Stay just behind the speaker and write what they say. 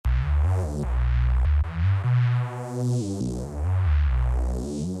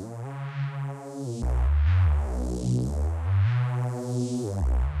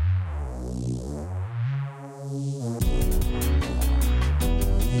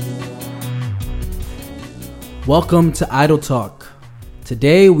Welcome to Idle Talk.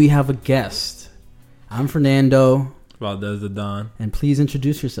 Today we have a guest. I'm Fernando. Valdez the Don. And please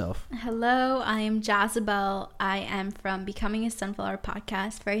introduce yourself. Hello, I am Jazabel. I am from Becoming a Sunflower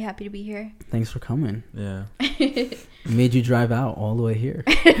podcast. Very happy to be here. Thanks for coming. Yeah. Made you drive out all the way here.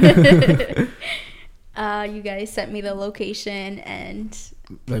 You guys sent me the location and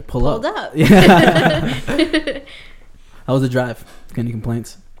Like pulled up. Yeah. How was the drive? Any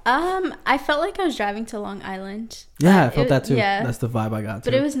complaints? I felt like I was driving to Long Island. Yeah, I felt that too. Yeah. That's the vibe I got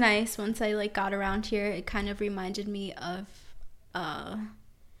too. But it was nice once I got around here. It kind of reminded me of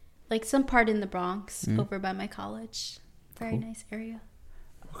some part in the Bronx over by my college. Very nice area.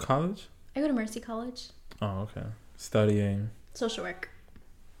 What college? I go to Mercy College. Oh, okay. Studying. Social work.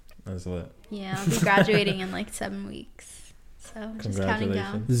 That's lit. Yeah, I'll be graduating in 7 weeks. So just counting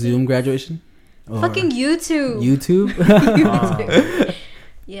down. Zoom graduation? Or Fucking YouTube. YouTube? Oh.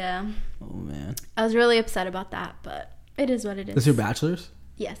 Yeah. Oh man. I was really upset about that, but it is what it is. This your bachelor's?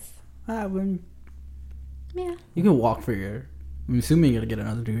 Yes. Yeah. Yeah. You can walk for your... I'm assuming you're going to get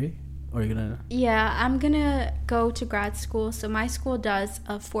another degree? Or you're going to... Yeah, I'm going to go to grad school. So my school does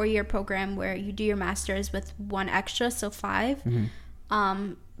a 4-year program where you do your master's with 1 extra, so 5.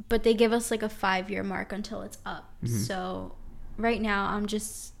 Mm-hmm. But they give us a 5-year mark until it's up. Mm-hmm. So right now I'm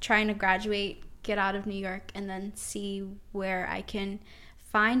just trying to graduate, get out of New York, and then see where I can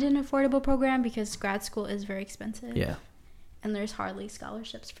find an affordable program because grad school is very expensive. Yeah. And there's hardly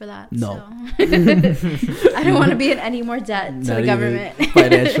scholarships for that. No. So. I don't want to be in any more debt to the government.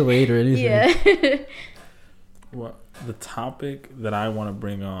 Financial aid or anything. Yeah. Well, the topic that I want to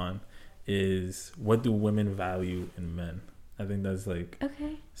bring on is, what do women value in men? I think that's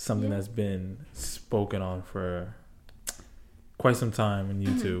something that's been spoken on for quite some time in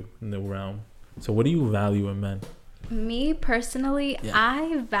YouTube, in the realm. So what do you value in men? Me personally,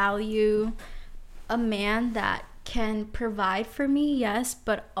 I value a man that can provide for me, yes,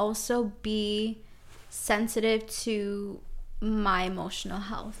 but also be sensitive to my emotional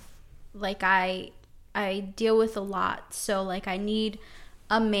health. I deal with a lot, so I need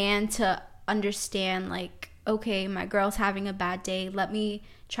a man to understand okay, my girl's having a bad day, let me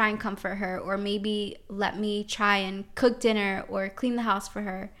try and comfort her, or maybe let me try and cook dinner or clean the house for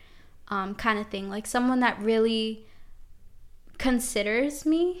her, kind of thing. Someone that really considers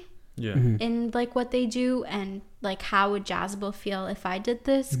me in what they do, and how would Jazabel feel if I did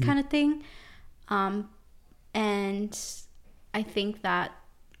this kind of thing. And I think that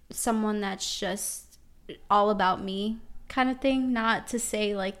someone that's just all about me kind of thing, not to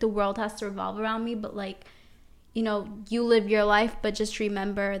say the world has to revolve around me, but you live your life, but just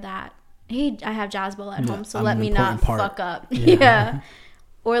remember that, hey, I have Jazabel at home, so let me not fuck up. Yeah.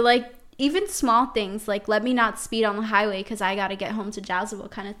 Or even small things, let me not speed on the highway because I got to get home to Jazabel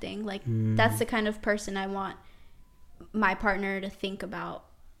kind of thing. That's the kind of person I want my partner to think about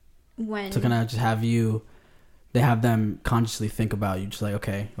when... So kind of just have them consciously think about you, just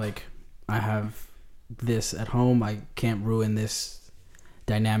okay, I have this at home, I can't ruin this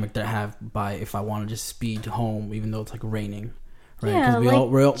dynamic that I have by if I want to just speed home even though it's raining, right? Yeah, we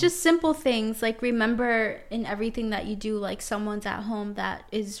all just simple things, remember in everything that you do, someone's at home that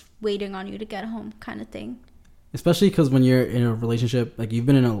is waiting on you to get home kind of thing. Especially because when you're in a relationship, you've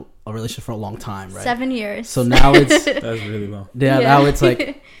been in a relationship for a long time, right? 7 years. So now it's that's really long. Yeah, now it's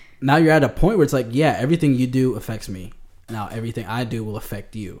now you're at a point where it's everything you do affects me, now everything I do will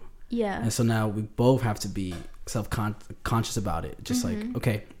affect you. Yeah. And so now we both have to be self-conscious about it. Just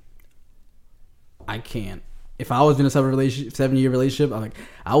okay, I can't. If I was in a 7-year relationship,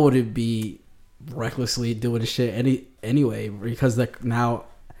 I wouldn't be recklessly doing this shit anyway, because now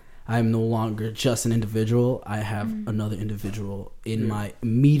I'm no longer just an individual. I have another individual in my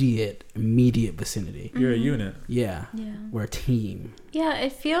immediate vicinity. You're a unit. Yeah. We're a team. Yeah,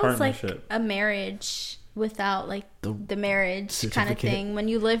 it feels Partnership. like a marriage without the marriage kind of certificate. thing. When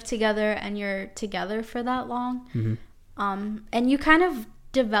you live together and you're together for that long, and you kind of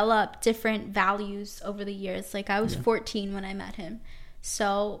develop different values over the years. I was 14 when I met him,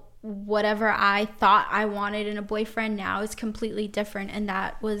 so whatever I thought I wanted in a boyfriend now is completely different, and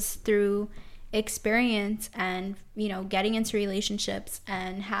that was through experience and getting into relationships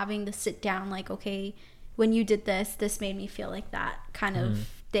and having to sit down okay, when you did this made me feel like that kind of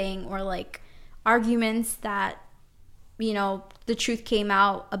thing, or arguments that the truth came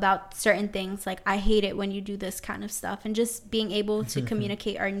out about certain things, I hate it when you do this kind of stuff, and just being able to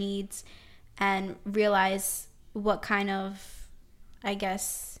communicate our needs and realize what kind of, I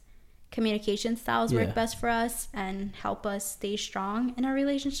guess, communication styles work best for us and help us stay strong in our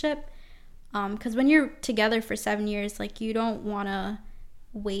relationship. Because when you're together for 7 years, you don't want to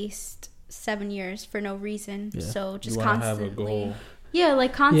waste 7 years for no reason. Yeah. So just you constantly have a goal. Yeah,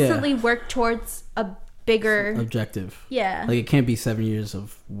 like constantly work towards a bigger objective. Yeah. Like it can't be 7 years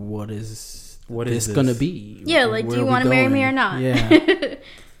of what is this gonna be? Yeah, like do you want to marry me or not? Yeah.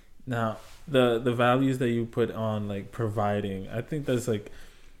 Now, the values that you put on like providing, I think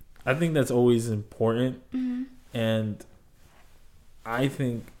that's always important. Mm-hmm. And I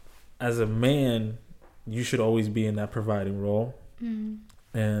think as a man, you should always be in that providing role. Mm-hmm.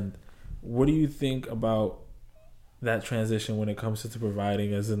 And what do you think about that transition when it comes to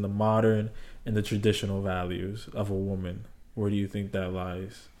providing, as in the modern and the traditional values of a woman? Where do you think that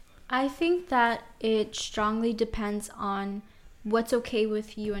lies? I think that it strongly depends on what's okay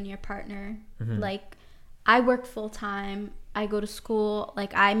with you and your partner. Mm-hmm. Like, I work full time, I go to school,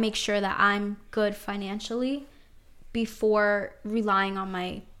 like I make sure that I'm good financially before relying on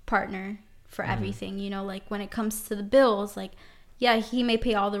my partner for mm-hmm. everything. You know, like when it comes to the bills, like, yeah, he may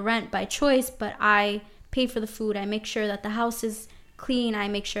pay all the rent by choice, but I pay for the food. I make sure that the house is clean. I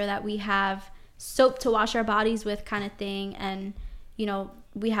make sure that we have soap to wash our bodies with, kind of thing. And, you know,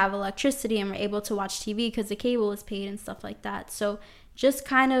 we have electricity and we're able to watch TV because the cable is paid and stuff like that. So just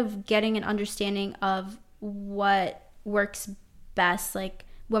kind of getting an understanding of what works best. Like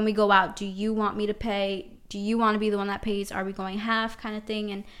when we go out, do you want me to pay? Do you want to be the one that pays? Are we going half, kind of thing?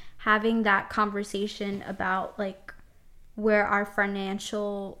 And having that conversation about like where our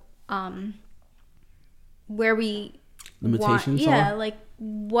financial where we limitations are. are? Like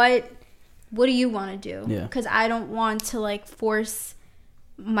what do you want to do? Yeah, because I don't want to like force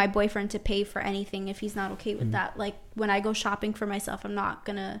my boyfriend to pay for anything if he's not okay with mm-hmm. that. Like when I go shopping for myself, I'm not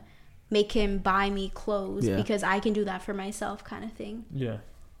gonna make him buy me clothes because I can do that for myself, kind of thing. Yeah,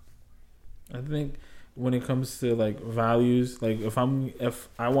 I think when it comes to like values, like if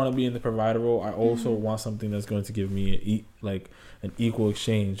I want to be in the provider role, I also mm-hmm. want something that's going to give me an equal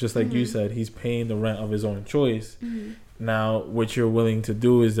exchange. Just like mm-hmm. you said, he's paying the rent of his own choice. Mm-hmm. Now, what you're willing to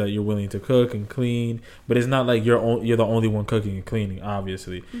do is that you're willing to cook and clean, but it's not like you're the only one cooking and cleaning,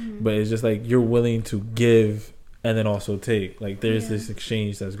 obviously. Mm-hmm. But it's just like you're willing to give and then also take. Like there's this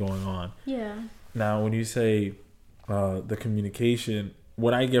exchange that's going on. Yeah. Now, when you say the communication,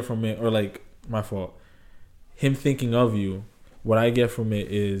 what I get from it, or like my fault, him thinking of you, what I get from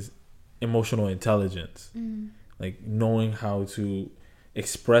it is emotional intelligence. Mm. Like knowing how to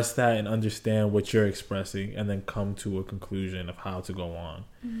express that and understand what you're expressing and then come to a conclusion of how to go on.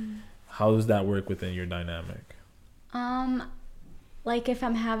 Mm. How does that work within your dynamic? Like if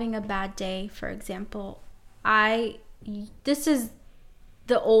I'm having a bad day, for example, this is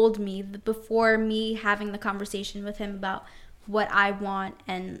the old me, before me having the conversation with him about what I want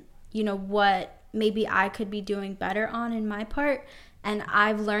and, you know, what maybe I could be doing better on in my part. And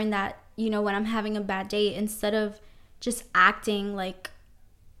I've learned that, you know, when I'm having a bad day, instead of just acting like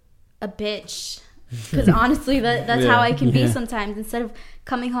a bitch, because honestly that's how I can be sometimes, instead of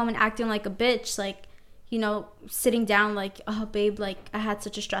coming home and acting like a bitch, like, you know, sitting down like, oh babe, like I had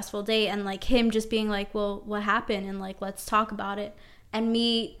such a stressful day, and like him just being like, well, what happened, and like let's talk about it, and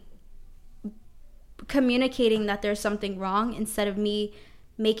me communicating that there's something wrong instead of me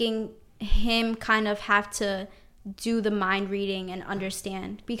making him kind of have to do the mind reading and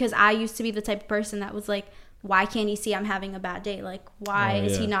understand. Because I used to be the type of person that was like, why can't he see I'm having a bad day? Like, why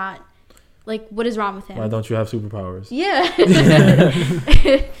is he not, like, what is wrong with him? Why don't you have superpowers? Yeah.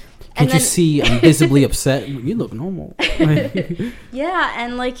 Can't you see I'm visibly upset? You look normal. Yeah,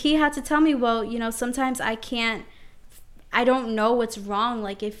 and like he had to tell me, well, you know, sometimes I don't know what's wrong.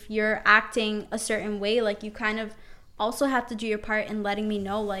 Like if you're acting a certain way, like you kind of also have to do your part in letting me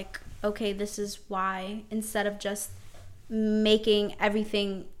know, like, okay, this is why, instead of just making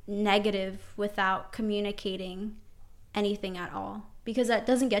everything negative without communicating anything at all, because that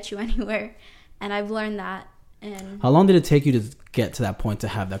doesn't get you anywhere. And I've learned that. And how long did it take you to get to that point to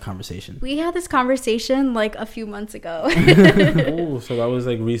have that conversation? We had this conversation like a few months ago. Oh, so that was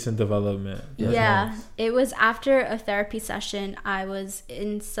like recent development. Yeah, it was after a therapy session. I was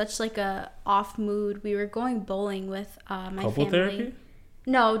in such like a off mood. We were going bowling with my Couple family. Therapy?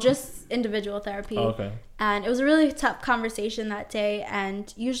 No, just individual therapy. Oh, okay. And it was a really tough conversation that day.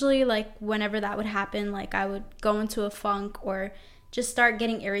 And usually, like, whenever that would happen, like, I would go into a funk or just start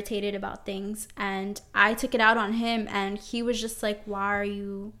getting irritated about things. And I took it out on him, and he was just like, why are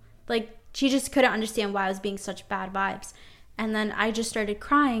you... Like, she just couldn't understand why I was being such bad vibes. And then I just started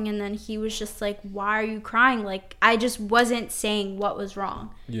crying, and then he was just like, why are you crying? Like, I just wasn't saying what was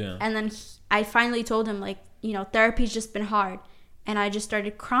wrong. Yeah. And then I finally told him, like, you know, therapy's just been hard. And I just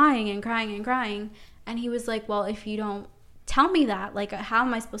started crying and crying and crying. And he was like, well, if you don't tell me that, like, how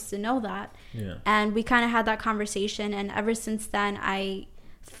am I supposed to know that? Yeah. And we kind of had that conversation. And ever since then, I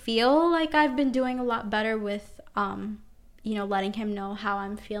feel like I've been doing a lot better with, letting him know how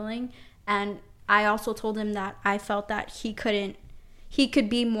I'm feeling. And I also told him that I felt that he could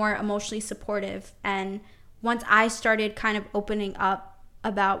be more emotionally supportive. And once I started kind of opening up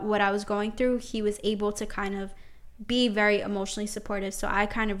about what I was going through, he was able to kind of be very emotionally supportive. So I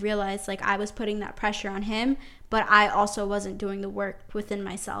kind of realized like I was putting that pressure on him, but I also wasn't doing the work within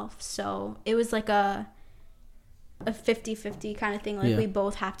myself. So it was like a 50-50 kind of thing. Like we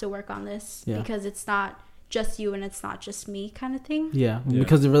both have to work on this because it's not just you and it's not just me kind of thing. Yeah.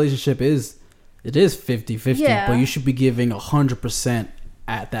 Because the relationship is 50-50, but you should be giving 100%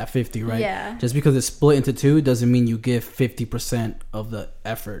 at that 50, right? Yeah. Just because it's split into two doesn't mean you give 50% of the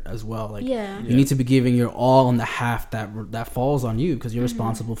effort as well. Like you need to be giving your all on the half that falls on you, because you're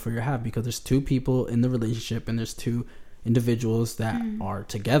responsible for your half, because there's two people in the relationship and there's two individuals that are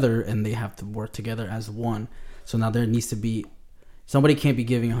together and they have to work together as one. So now there needs to be, somebody can't be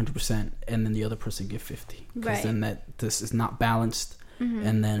giving 100% and then the other person give 50, because then this is not balanced.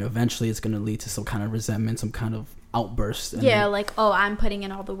 And then eventually it's going to lead to some kind of resentment, some kind of outburst. And like, oh, I'm putting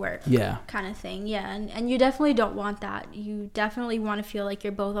in all the work. Kind of thing. And you definitely don't want that. You definitely want to feel like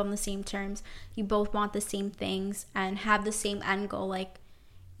you're both on the same terms. You both want the same things and have the same end goal. Like,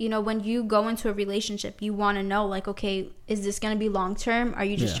 when you go into a relationship, you want to know, like, okay, is this going to be long term? Are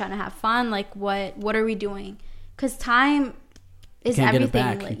you just trying to have fun? Like, what are we doing? Because time is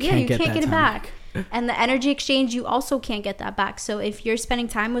everything. Like, you can't get it back. And the energy exchange, you also can't get that back. So if you're spending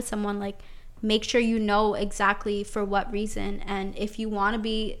time with someone, like, make sure you know exactly for what reason. And if you want to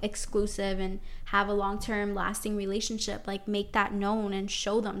be exclusive and have a long-term lasting relationship, like, make that known and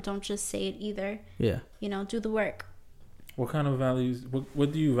show them. Don't just say it either. Do the work. What kind of values,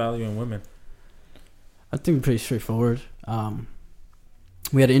 what do you value in women? I think pretty straightforward.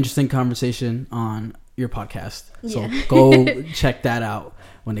 We had an interesting conversation on your podcast, so go check that out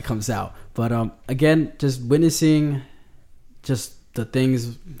when it comes out. But again, just witnessing just the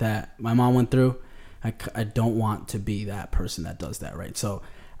things that my mom went through, I don't want to be that person that does that, right? So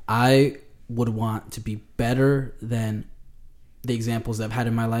I would want to be better than the examples that I've had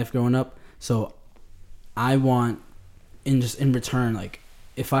in my life growing up. So I want, in return, like,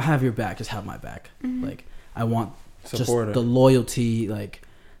 if I have your back, just have my back. Like, I want just the loyalty, like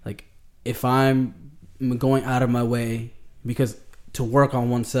if I'm going out of my way, because to work on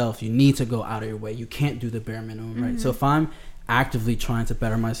oneself, you need to go out of your way. You can't do the bare minimum, right? So if I'm actively trying to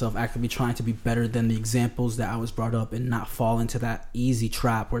better myself, actively trying to be better than the examples that I was brought up, and not fall into that easy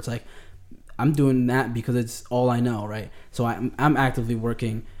trap where it's like, I'm doing that because it's all I know, right? So I'm actively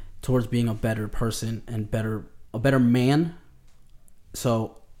working towards being a better person and a better man.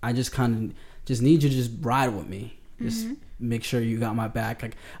 So I just kind of just need you to just ride with me. Just make sure you got my back.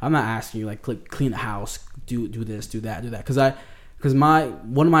 Like, I'm not asking you, like, clean the house, do this, do that, because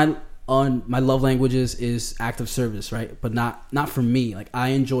one of my love languages is active service, right? But not for me. Like, I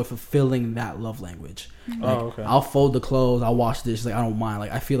enjoy fulfilling that love language. Like, I'll fold the clothes, I'll wash dishes. Like, I don't mind.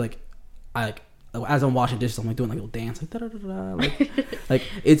 Like, I feel like as I'm washing dishes, I'm like doing like a little dance, like da da da da. Like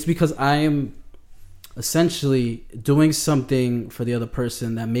it's because I am essentially doing something for the other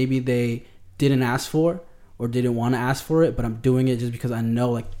person that maybe they didn't ask for or didn't want to ask for it, but I'm doing it just because I know,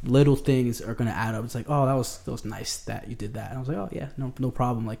 like, little things are gonna add up. It's like, oh, that was nice that you did that. And I was like, oh yeah, no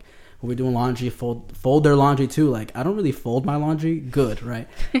problem. Like, when we're doing laundry, fold their laundry too. Like, I don't really fold my laundry good, right?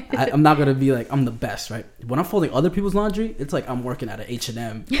 I'm not gonna be like I'm the best, right? When I'm folding other people's laundry, it's like I'm working at an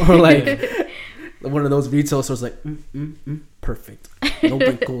H&M or like one of those retail stores. Like, perfect, no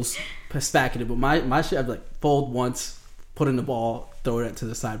wrinkles, stacking it. But my shit, I'd be like, fold once, put in the ball, throw it to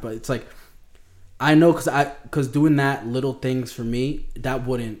the side. But it's like, I know, because doing that little things for me, that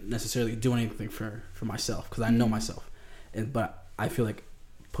wouldn't necessarily do anything for myself, because I know myself. But I feel like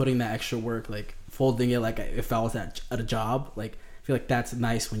putting that extra work, like folding it, like if I was at a job, like, I feel like that's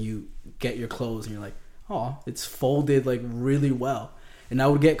nice when you get your clothes and you're like, oh, it's folded like really well. And I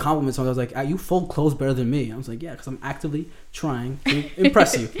would get compliments. So I was like, you fold clothes better than me. I was like, yeah, because I'm actively trying to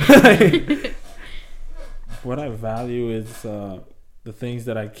impress you. What I value is the things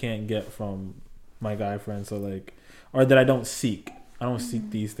that I can't get from my guy friends, so like, or that I don't seek. I don't seek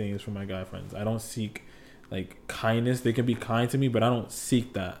these things from my guy friends. I don't seek, like, kindness. They can be kind to me, but I don't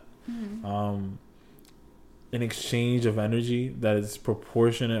seek that. An exchange of energy that is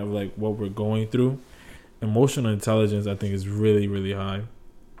proportionate of, like, what we're going through. Emotional intelligence, I think, is really, really high.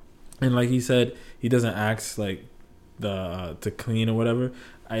 And like he said, he doesn't ask, like, to clean or whatever.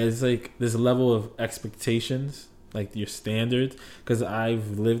 It's like this level of expectations, like your standards, because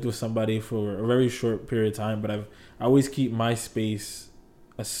I've lived with somebody for a very short period of time, but I always keep my space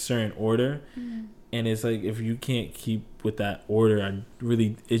a certain order, And it's like, if you can't keep with that order,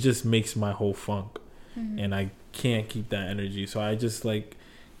 it just makes my whole funk. Mm-hmm. And I can't keep that energy. So I just like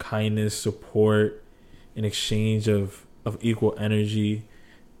kindness, support, an exchange of equal energy,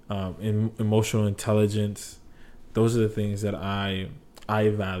 emotional intelligence. Those are the things that I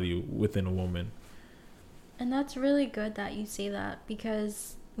value within a woman. And that's really good that you say that,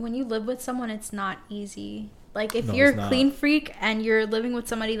 because when you live with someone, it's not easy. Like, if you're a clean freak and you're living with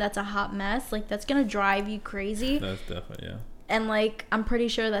somebody that's a hot mess, like, that's going to drive you crazy. That's definitely, yeah. And, like, I'm pretty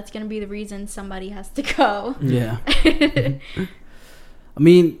sure that's going to be the reason somebody has to go. Yeah. I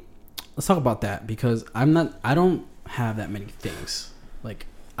mean, let's talk about that, because I don't have that many things. Like,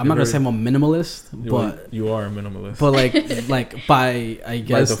 I'm not going to say I'm a minimalist, but... You are a minimalist. But, like by, I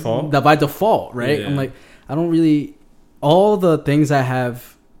guess... By default, right? Yeah. I'm like, I don't really... All the things I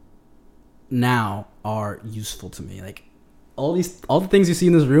have now are useful to me. Like, all the things you see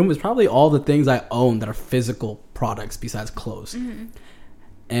in this room is probably all the things I own that are physical products besides clothes. Mm-hmm.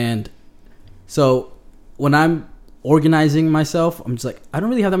 And so when I'm organizing myself, I'm just like, I don't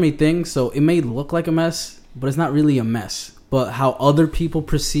really have that many things, so it may look like a mess, but it's not really a mess. But how other people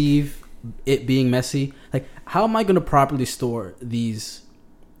perceive it being messy, like, how am I going to properly store these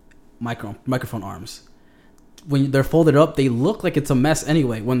microphone arms? When they're folded up, they look like it's a mess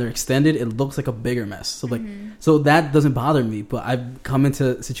anyway. When they're extended, it looks like a bigger mess. So like, so that doesn't bother me. But I've come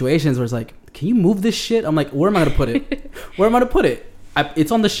into situations where it's like, can you move this shit? I'm like, where am I gonna put it? Where am I gonna put it?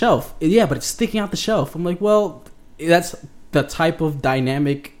 It's on the shelf. Yeah, but it's sticking out the shelf. I'm like, well, that's the type of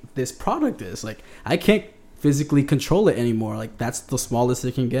dynamic this product is. Like, I can't physically control it anymore. Like, that's the smallest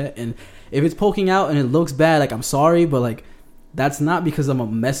it can get. And if it's poking out and it looks bad, like, I'm sorry, but like, that's not because I'm a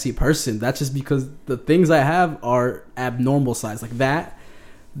messy person. That's just because the things I have are abnormal size. Like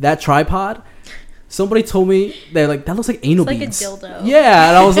that tripod. Somebody told me that, like, that looks like anal beads. Like a dildo. Yeah,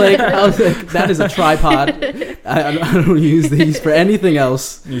 and I was like, that is a tripod. I don't use these for anything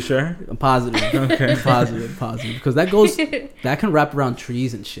else. You sure? I'm positive. Okay, positive. Because that can wrap around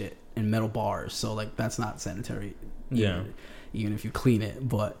trees and shit and metal bars. So like, that's not sanitary. Yeah. Even if you clean it,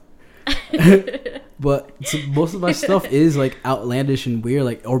 but. But so most of my stuff is like outlandish and weird,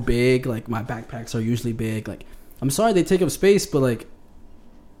 like, or big. Like, my backpacks are usually big. Like, I'm sorry they take up space, but like,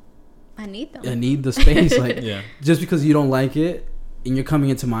 I need them. I need the space. Like, yeah. Just because you don't like it and you're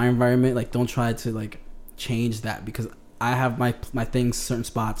coming into my environment, like, don't try to like change that, because I have my things certain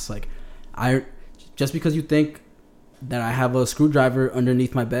spots. Like, just because you think that I have a screwdriver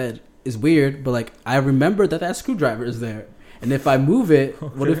underneath my bed is weird, but like, I remember that screwdriver is there. And if I move it,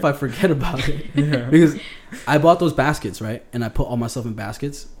 okay. What if I forget about it? Yeah. Because I bought those baskets, right? And I put all my stuff in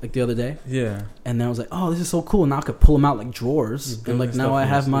baskets, like, the other day. Yeah. And then I was like, oh, this is so cool. Now I could pull them out like drawers. And like, now I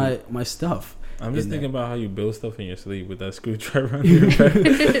have my stuff. I'm just thinking about how you build stuff in your sleep with that screwdriver on your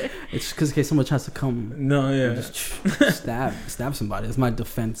bed. It's just because in case someone tries to come. No, yeah. Just stab somebody. It's my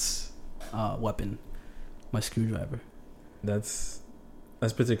defense weapon. My screwdriver. That's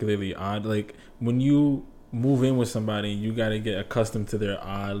particularly odd. Like, when you move in with somebody, you got to get accustomed to their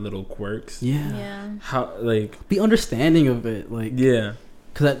odd little quirks. Yeah. How, like, be understanding of it. Like, yeah.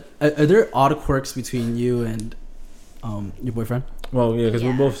 Because are there odd quirks between you and your boyfriend? Well, yeah, because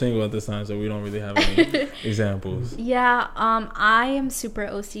we're both single at this time, so we don't really have any examples. Yeah. I am super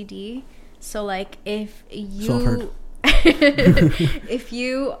OCD. So like, if you so I've heard. if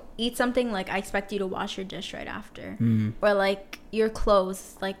you eat something, like, I expect you to wash your dish right after. Or like, your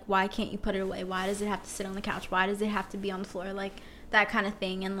clothes, like, why can't you put it away? Why does it have to sit on the couch? Why does it have to be on the floor? Like, that kind of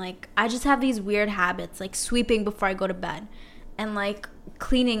thing. And like, I just have these weird habits, like sweeping before I go to bed, and like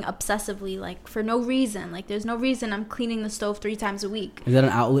cleaning obsessively, like, for no reason. Like, there's no reason I'm cleaning the stove 3 times a week. Is that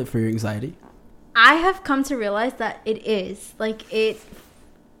an outlet for your anxiety? I have come to realize that it is. Like,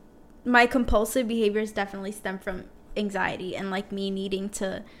 my compulsive behaviors definitely stem from anxiety and like me needing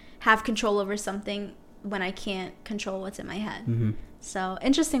to have control over something when I can't control what's in my head. So,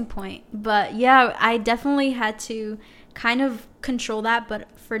 interesting point. But yeah, I definitely had to kind of control that. But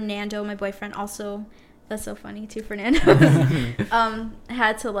Fernando, my boyfriend, also, that's so funny too, Fernando,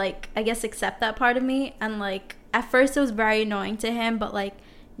 had to, like, I guess, accept that part of me. And like, at first it was very annoying to him, but like,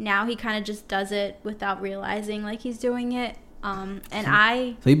 now he kind of just does it without realizing like he's doing it. So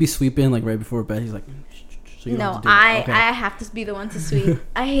he'd be sweeping like right before bed. He's like, so no, I have to be the one to sweep.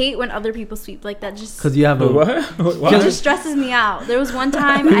 I hate when other people sweep. Like, that just... Because you have a... What? It just stresses me out. There was one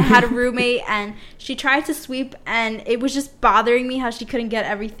time I had a roommate and she tried to sweep and it was just bothering me how she couldn't get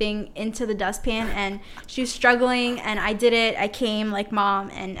everything into the dustpan, and she was struggling, and I did it. I came like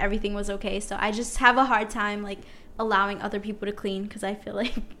mom and everything was okay. So I just have a hard time like allowing other people to clean, because I feel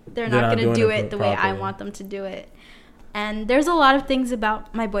like they're not going to do it the way I want them to do it. And there's a lot of things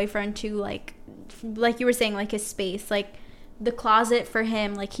about my boyfriend too, like like you were saying, like his space, like the closet for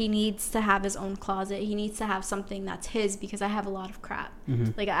him, like he needs to have his own closet. He needs to have something that's his, because I have a lot of crap.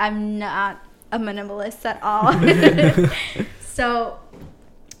 Like I'm not a minimalist at all. So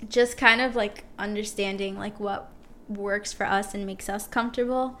just kind of like understanding like what works for us and makes us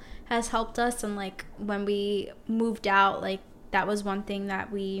comfortable has helped us. And like when we moved out, like that was one thing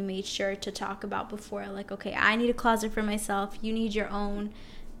that we made sure to talk about before, like, okay, I need a closet for myself, you need your own,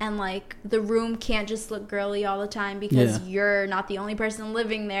 and like the room can't just look girly all the time because you're not the only person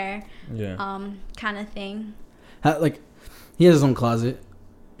living there, kind of thing. Like he has his own closet.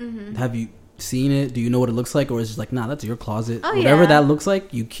 Have you seen it? Do you know what it looks like, or is it just like, nah, that's your closet? Whatever that looks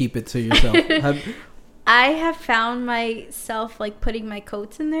like, you keep it to yourself. I have found myself like putting my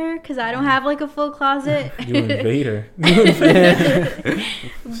coats in there because I don't have like a full closet. You invader.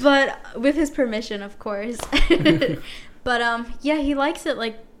 But with his permission, of course. But yeah, he likes it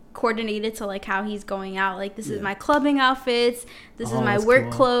like coordinated to like how he's going out. Like this is my clubbing outfits, this is my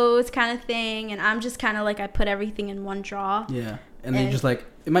work clothes kind of thing, and I'm just kind of like, I put everything in one drawer. Yeah. And then you're just like,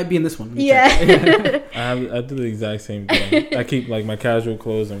 it might be in this one. I do the exact same thing. I keep like my casual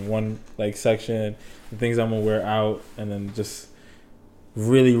clothes in one like section, the things I'm gonna wear out, and then just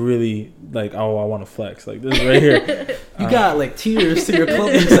really, really like, oh, I want to flex. Like this right here. You got like tiers to your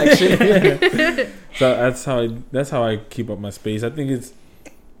clothing section. So that's how I keep up my space. I think it's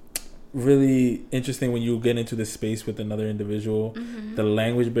really interesting when you get into the space with another individual, the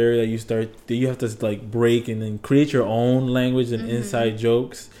language barrier that you have to like break and then create your own language and inside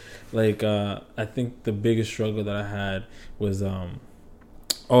jokes. Like I think the biggest struggle that I had was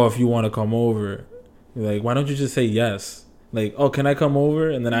if you want to come over, like, why don't you just say yes? Like, oh, can I come over?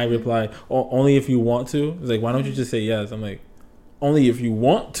 And then I reply, oh, only if you want to. It's like, why don't you just say yes? I'm like, only if you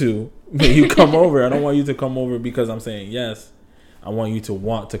want to, you come over. I don't want you to come over because I'm saying yes. I want you to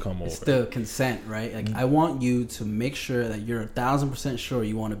want to come over. It's the consent, right? Like, I want you to make sure that you're 1,000% sure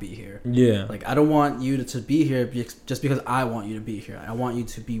you want to be here. Yeah. Like, I don't want you to be here just because I want you to be here. I want you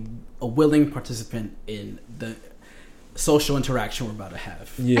to be a willing participant in the social interaction we're about to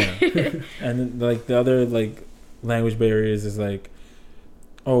have. Yeah. And like the other like language barriers is like,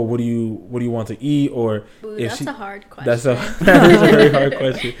 oh, what do you want to eat? Or ooh, that's a hard question. That is a very hard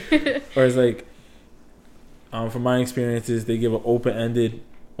question. Or it's like, from my experiences, they give an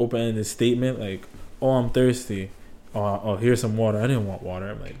open-ended statement like, oh, I'm thirsty. Oh, here's some water. I didn't want water.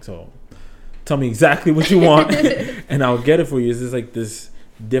 I'm like, so tell me exactly what you want and I'll get it for you. It's just like this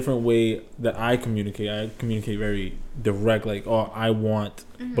different way that I communicate. I communicate very direct, like, oh, I want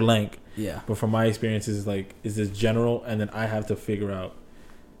blank. Yeah. But from my experiences, like, is this general, and then I have to figure out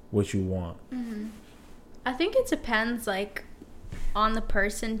what you want. I think it depends, like, on the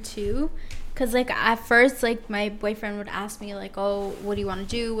person too. Because, like, at first, like, my boyfriend would ask me, like, oh, what do you want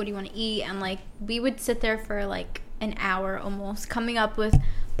to do? What do you want to eat? And, like, we would sit there for, like, an hour almost coming up with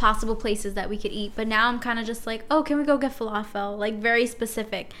possible places that we could eat. But now I'm kind of just like, oh, can we go get falafel? Like, very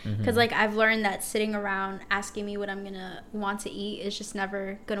specific. Because, like, I've learned that sitting around asking me what I'm going to want to eat is just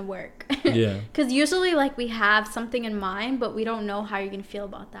never going to work. Yeah. Because usually, like, we have something in mind, but we don't know how you're going to feel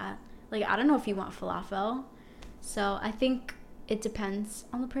about that. Like, I don't know if you want falafel. So I think it depends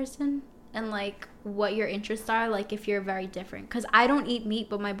on the person. And, like, what your interests are, like, if you're very different. Because I don't eat meat,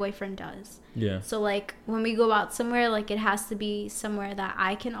 but my boyfriend does. Yeah. So, like, when we go out somewhere, like, it has to be somewhere that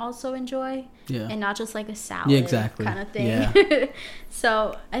I can also enjoy. Yeah. And not just, like, a salad kind of thing. Yeah.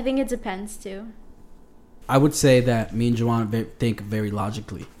 So, I think it depends, too. I would say that me and Joanna think very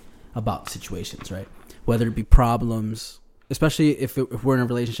logically about situations, right? Whether it be problems, especially if we're in a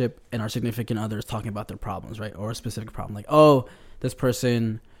relationship and our significant other is talking about their problems, right? Or a specific problem. Like, oh, this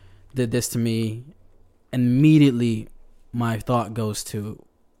person did this to me, immediately my thought goes to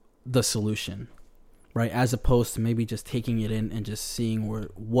the solution, right? As opposed to maybe just taking it in and just seeing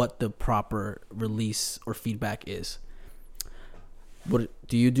what the proper release or feedback is. What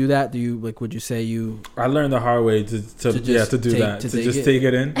do you do that? Do you like? Would you say you? I learned the hard way to just take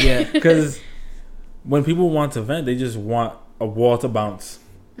it in. Yeah, because when people want to vent, they just want a wall to bounce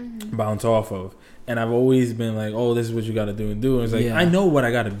off of. And I've always been like, oh, this is what you got to do and do. And it's like, I know what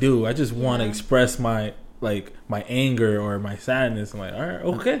I got to do. I just want to express my anger or my sadness. I'm like, all right,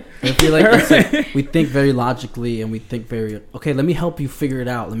 okay. I feel like we think very logically and we think very, okay, let me help you figure it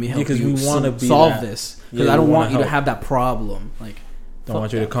out. Let me help you solve this. Because I don't want you to have that problem. Like, don't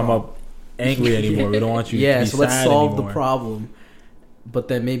want you to come up angry anymore. We don't want you to be so let's sad solve anymore. The problem. But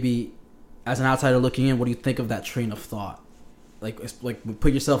then maybe as an outsider looking in, what do you think of that train of thought? Like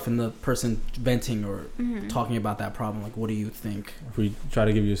put yourself in the person venting or talking about that problem. Like, what do you think? If we try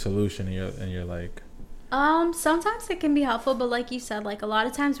to give you a solution and you're like, Sometimes it can be helpful, but like you said, like a lot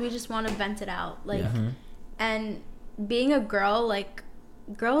of times we just want to vent it out. Like, and being a girl, like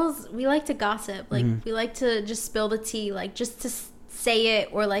girls, we like to gossip. Like we like to just spill the tea, like just to say it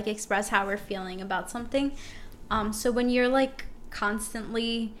or like express how we're feeling about something. So when you're like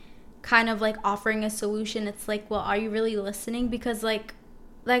constantly kind of like offering a solution, it's like, well, are you really listening? Because like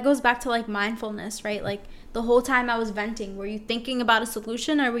that goes back to like mindfulness, right? Like the whole time I was venting, were you thinking about a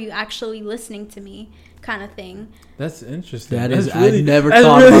solution or were you actually listening to me, kind of thing? That's interesting. I never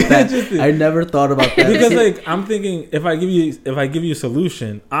thought about that. I never thought about that. Because like I'm thinking, if I give you a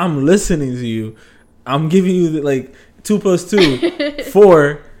solution, I'm listening to you. I'm giving you like 2 + 2,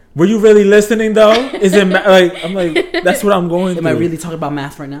 4. Were you really listening though? Is it like I'm like that's what I'm going through. Am I really talking about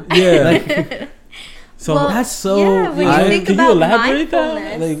math right now? Yeah. Like, so well, that's so. Yeah, when you think can about you elaborate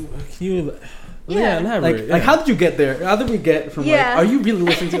that? Like, can you? Yeah, elaborate. Like how did you get there? How did we get from like? Are you really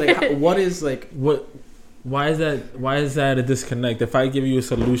listening to like? What is like? What? Why is that a disconnect? If I give you a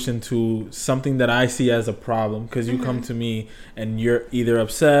solution to something that I see as a problem, because you come to me and you're either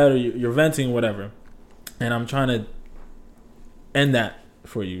upset or you're venting, whatever, and I'm trying to end that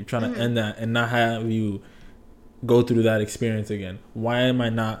for you, trying to end that and not have you go through that experience again. Why am I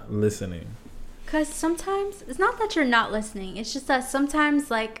not listening? Because sometimes it's not that you're not listening. It's just that sometimes,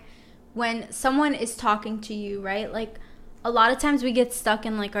 like, when someone is talking to you, right? Like, a lot of times we get stuck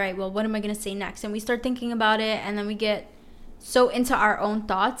in, like, all right, well, what am I going to say next? And we start thinking about it, and then we get so into our own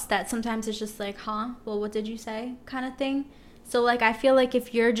thoughts that sometimes it's just like, well, what did you say? Kind of thing. So, like, I feel like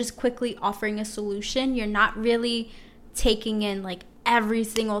if you're just quickly offering a solution, you're not really taking in, like, every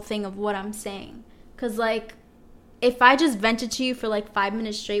single thing of what I'm saying. Because, like, if I just vented to you for like 5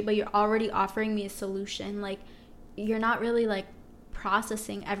 minutes straight, but you're already offering me a solution, like you're not really like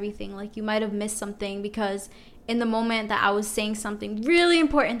processing everything. Like you might have missed something because in the moment that I was saying something really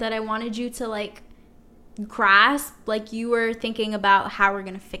important that I wanted you to like grasp, like you were thinking about how we're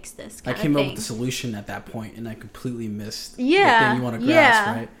gonna fix this. I came up with the solution at that point, and I completely missed the thing you want to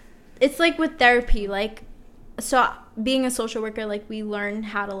grasp. Right? It's like with therapy, like so being a social worker, like we learn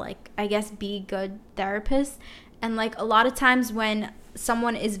how to like I guess be good therapists. And, like, a lot of times when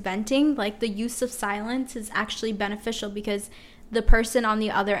someone is venting, like, the use of silence is actually beneficial because the person on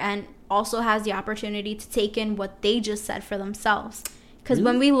the other end also has the opportunity to take in what they just said for themselves. Because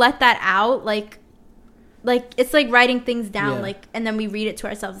when we let that out, like, it's like writing things down, like, and then we read it to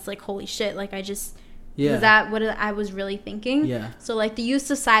ourselves. It's like, holy shit, like, I just... Yeah. Was that what I was really thinking? Yeah. So, like, the use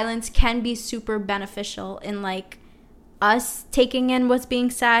of silence can be super beneficial in, like, us taking in what's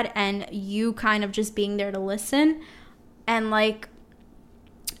being said and you kind of just being there to listen. And like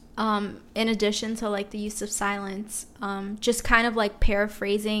in addition to like the use of silence, just kind of like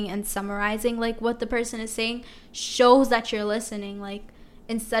paraphrasing and summarizing like what the person is saying shows that you're listening. Like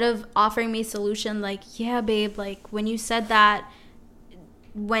instead of offering me a solution like, yeah babe, like when you said that,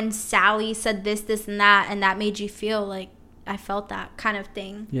 when Sally said this and that made you feel like I felt that kind of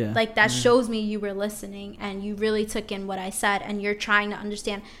thing. Yeah. Like that shows me you were listening and you really took in what I said and you're trying to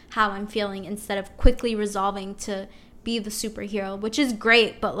understand how I'm feeling instead of quickly resolving to be the superhero, which is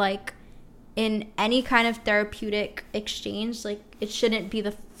great, but like in any kind of therapeutic exchange, like it shouldn't be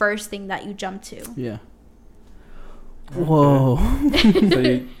the first thing that you jump to. Yeah. Whoa.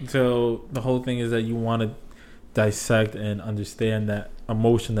 So the whole thing is that you want to dissect and understand that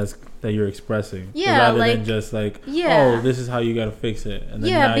emotion that you're expressing, rather than just like, oh, this is how you gotta fix it, and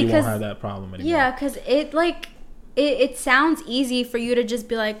then now you won't have that problem anymore. Yeah, because it like it sounds easy for you to just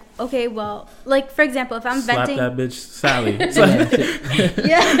be like, okay, well, like for example, if I'm slap venting that bitch Sally,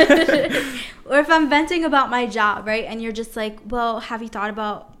 or if I'm venting about my job, right, and you're just like, well, have you thought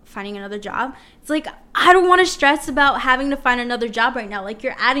about finding another job? It's like, I don't want to stress about having to find another job right now. Like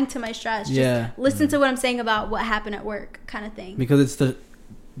you're adding to my stress. Just listen to what I'm saying about what happened at work, kind of thing. Because it's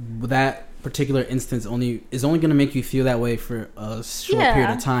that particular instance is only going to make you feel that way for a short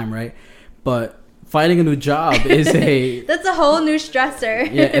period of time, right? But finding a new job is that's a whole new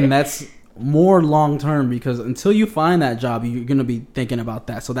stressor. Yeah, and that's more long term because until you find that job, you're going to be thinking about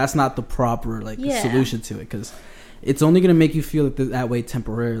that. So that's not the proper solution to it because it's only going to make you feel that way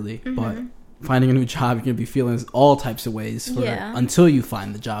temporarily. But finding a new job, you're going to be feeling all types of ways until you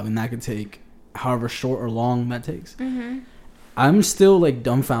find the job, and that could take however short or long that takes. I'm still like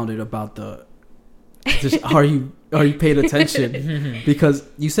dumbfounded about are you paying attention? Because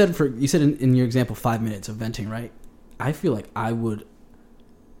you said in your example 5 minutes of venting, right? I feel like I would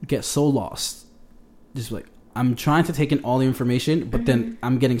get so lost, just like I'm trying to take in all the information, but then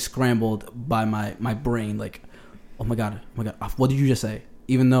I'm getting scrambled by my brain, like, oh my god, what did you just say?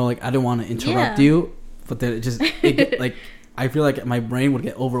 Even though like I didn't want to interrupt you, but then it like I feel like my brain would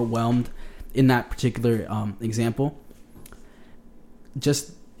get overwhelmed in that particular example,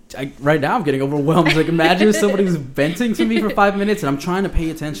 right now I'm getting overwhelmed. Like, imagine if somebody's venting to me for 5 minutes and I'm trying to pay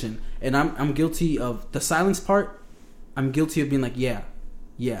attention, and I'm guilty of the silence part. I'm guilty of being like, yeah,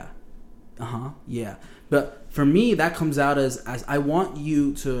 yeah. But for me, that comes out as I want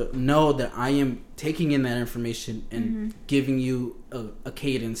you to know that I am taking in that information and giving you a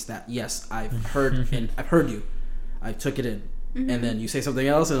cadence that, yes, I've heard and I've heard you. I took it in. And then you say something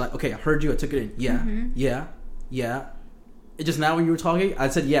else and like, okay, I heard you, I took it in. Yeah. It just now when you were talking, I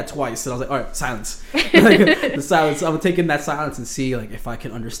said yeah twice, and I was like, all right, silence. Like, the silence. I'm taking that silence and see like if I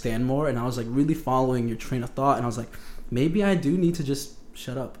can understand more. And I was like really following your train of thought, and I was like, maybe I do need to just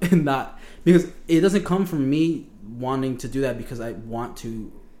shut up and not, because it doesn't come from me wanting to do that because I want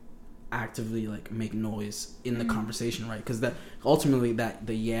to actively like make noise in the conversation, right? Because that ultimately that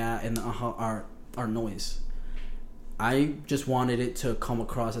the yeah and the are noise. I just wanted it to come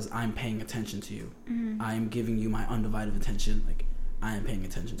across as I'm paying attention to you. I am giving you my undivided attention. Like, I am paying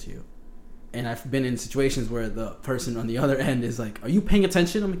attention to you. And I've been in situations where the person on the other end is like, are you paying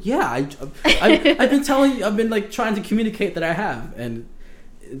attention? I'm like, yeah, I've been telling you, I've been like trying to communicate that I have. And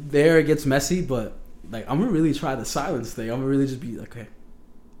there it gets messy, but like, I'm gonna really try the silence thing. I'm gonna really just be like, okay.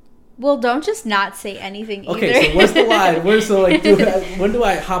 Well, don't just not say anything either. Okay, so where's the line? When do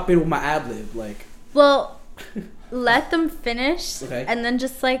I hop in with my ad-lib? Like, well, let them finish, and then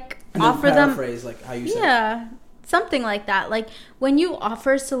just like offer them, like how you said. Yeah, something like that. Like, when you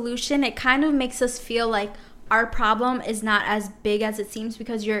offer a solution, it kind of makes us feel like our problem is not as big as it seems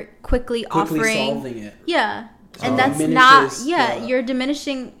because you're quickly offering solving it. Yeah, and that's not. Yeah, you're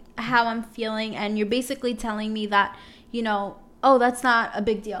diminishing how I'm feeling, and you're basically telling me that, you know, oh, that's not a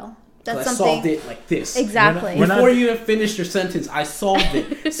big deal. That's something. I solved it like this. Exactly. Before you have finished your sentence, I solved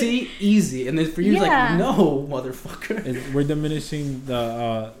it. See, easy. And then for you, it's like, no, motherfucker. We're diminishing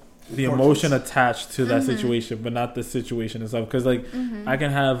the emotion attached to that situation, but not the situation itself. Because like, I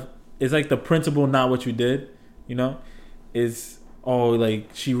can have, it's like the principle, not what you did. You know, is like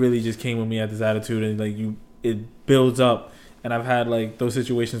she really just came with me at this attitude, and like it builds up. And I've had like those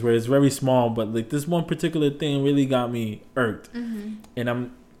situations where it's very small, but like this one particular thing really got me irked,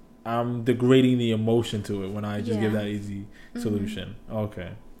 and I'm degrading the emotion to it when I just give that easy solution. Okay.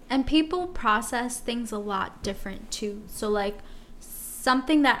 And people process things a lot different too. So like,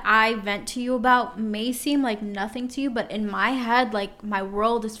 something that I vent to you about may seem like nothing to you, but in my head, like, my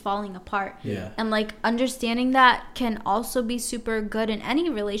world is falling apart. Yeah. And like, understanding that can also be super good in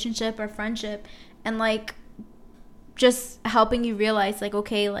any relationship or friendship. And like, just helping you realize like,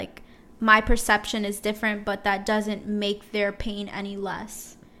 okay, like, my perception is different, but that doesn't make their pain any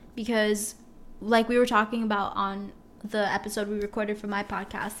less. Because like we were talking about on the episode we recorded for my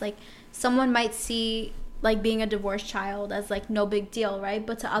podcast, like, someone might see like being a divorced child as like no big deal, right?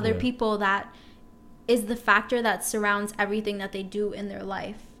 But to other people, that is the factor that surrounds everything that they do in their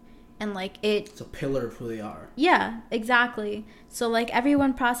life. And like, it's a pillar of who they are. Yeah, exactly. So like,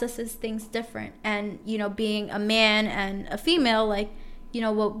 everyone processes things different. And, you know, being a man and a female, like, you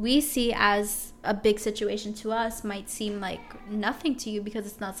know, what we see as a big situation to us might seem like nothing to you because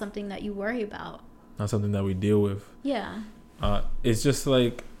it's not something that you worry about. Not something that we deal with. Yeah. It's just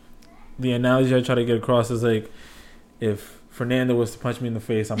like, the analogy I try to get across is like, if Fernando was to punch me in the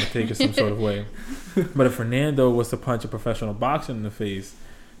face, I'm going to take it some sort of way. But if Fernando was to punch a professional boxer in the face,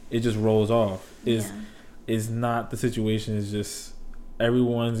 it just rolls off. Is not the situation. Is just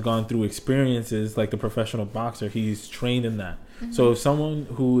everyone's gone through experiences like the professional boxer. He's trained in that. So if someone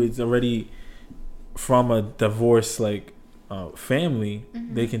who is already from a divorce like family,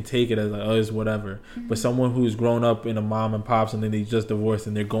 they can take it as like, oh, it's whatever. But someone who's grown up in a mom and pops and then they just divorced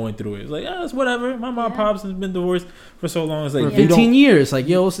and they're going through it, it's like, oh, it's whatever. My mom and pops has been divorced for so long. It's like for 15 years. Like,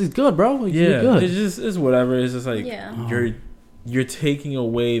 yo, this is good, bro. Like, yeah, good. It's whatever. It's just like you're taking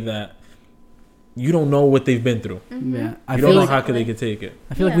away that you don't know what they've been through. Yeah, you don't know how they could take it.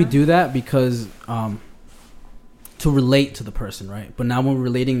 I feel like we do that because to relate to the person, right? But now when we're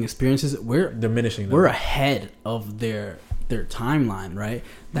relating experiences, we're diminishing them. We're ahead of their timeline, right?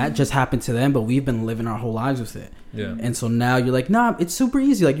 That just happened to them, but we've been living our whole lives with it. Yeah. And so now you're like, nah, it's super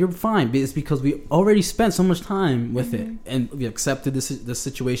easy. Like, you're fine. But it's because we already spent so much time with it, and we accepted the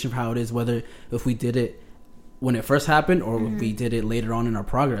situation for how it is, whether if we did it when it first happened or if we did it later on in our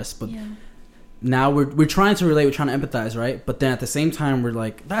progress. But now we're trying to relate, we're trying to empathize, right? But then at the same time, we're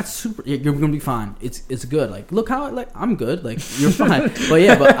like, that's super, you're gonna be fine. It's good. Like, look how, like, I'm good. Like, you're fine. But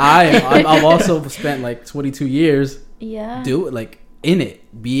yeah, but I've also spent like 22 years in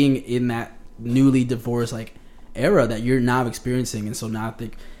it, being in that newly divorced like era that you're now experiencing. And so now I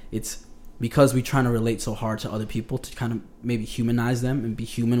think it's because we're trying to relate so hard to other people to kind of maybe humanize them and be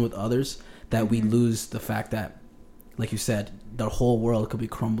human with others, that we lose the fact that, like you said, the whole world could be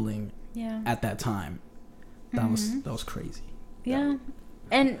crumbling at that time. That was crazy. Yeah.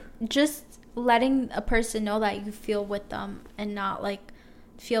 And just letting a person know that you feel with them and not like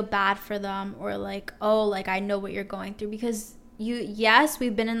feel bad for them or like, oh, like I know what you're going through, because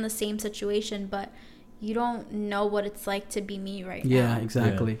we've been in the same situation, but you don't know what it's like to be me right now. Yeah,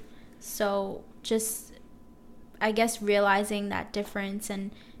 exactly. So just, I guess, realizing that difference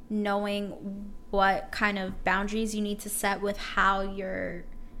and knowing what kind of boundaries you need to set with how you're,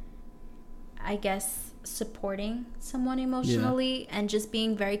 I guess, supporting someone emotionally, and just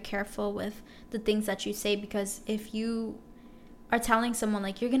being very careful with the things that you say, because if you are telling someone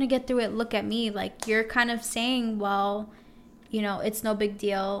like, you're gonna get through it, look at me, like you're kind of saying, well, you know, it's no big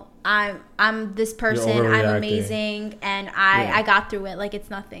deal, I'm this person, I'm amazing, and I got through it, like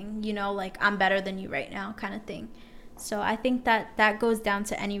it's nothing, you know, like I'm better than you right now kind of thing. So I think that goes down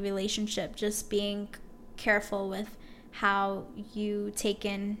to any relationship, just being careful with how you take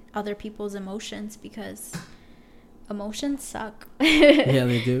in other people's emotions, because emotions suck. Yeah,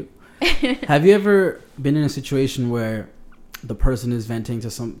 they do. Have you ever been in a situation where the person is venting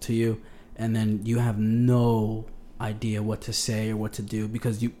to you, and then you have no idea what to say or what to do,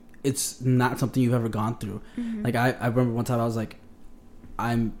 because it's not something you've ever gone through? Like I remember one time I was like,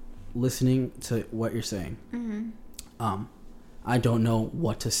 I'm listening to what you're saying. I don't know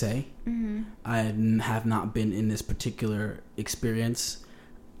what to say. I have not been in this particular experience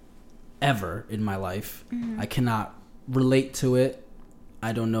ever in my life. I cannot relate to it.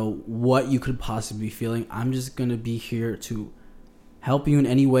 I don't know what you could possibly be feeling. I'm just going to be here to help you in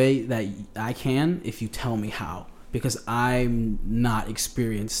any way that I can if you tell me how, because I'm not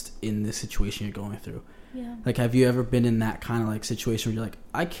experienced in this situation you're going through. Yeah. Like, have you ever been in that kind of like situation where you're like,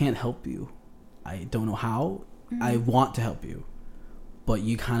 I can't help you. I don't know how. I want to help you, but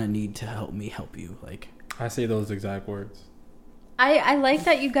you kind of need to help me help you. Like, I say those exact words. I like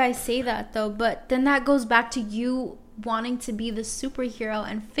that you guys say that though, but then that goes back to you wanting to be the superhero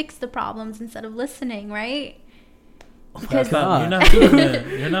and fix the problems instead of listening, right? Because you're not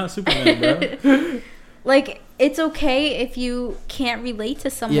Superman. You're not Superman, bro. Like, it's okay if you can't relate to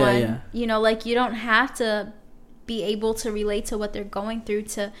someone. You know, like, you don't have to be able to relate to what they're going through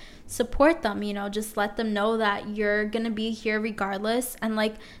to support them. You know, just let them know that you're gonna be here regardless. And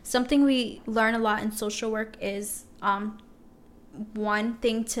like, something we learn a lot in social work is one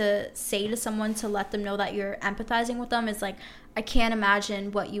thing to say to someone to let them know that you're empathizing with them is like, I can't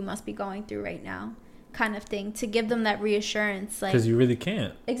imagine what you must be going through right now, kind of thing, to give them that reassurance. Like, because you really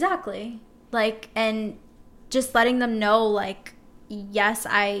can't. Exactly. Like, and just letting them know, like, yes,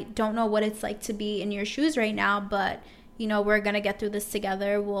 I don't know what it's like to be in your shoes right now, but, you know, we're going to get through this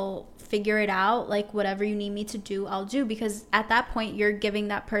together. We'll figure it out. Like, whatever you need me to do, I'll do. Because at that point, you're giving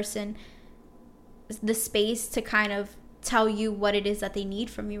that person the space to kind of tell you what it is that they need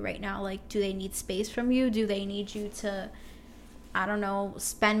from you right now. Like, do they need space from you? Do they need you to, I don't know,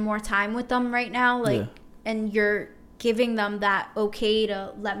 spend more time with them right now? Like, and you're giving them that okay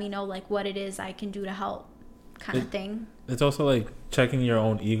to let me know, like, what it is I can do to help, kind of thing. It's also like checking your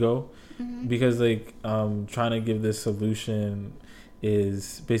own ego, because like trying to give this solution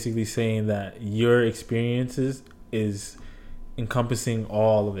is basically saying that your experiences is encompassing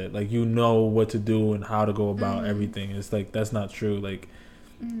all of it. Like, you know what to do and how to go about everything. It's like, that's not true. Like,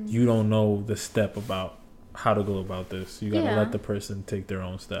 you don't know the step about how to go about this. You gotta let the person take their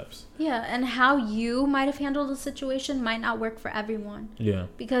own steps. Yeah, and how you might have handled the situation might not work for everyone. Yeah.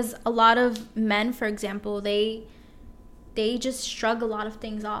 Because a lot of men, for example, they just shrug a lot of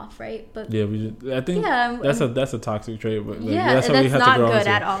things off, right? But I think that's a toxic trait. But like, that's not good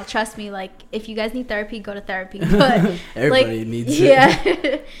at all. Trust me. Like, if you guys need therapy, go to therapy. But everybody needs it.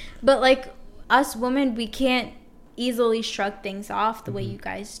 Yeah. But like, us women, we can't easily shrug things off the way you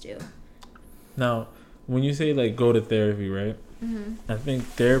guys do. Now, when you say like go to therapy, right? I think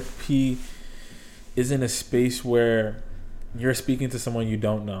therapy is in a space where you're speaking to someone you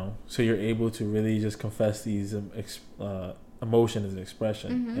don't know, so you're able to really just confess these emotions and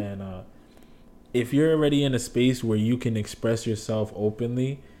expression. And if you're already in a space where you can express yourself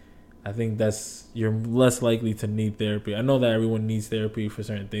openly, I think you're less likely to need therapy. I know that everyone needs therapy for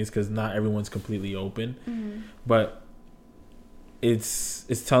certain things because not everyone's completely open, but it's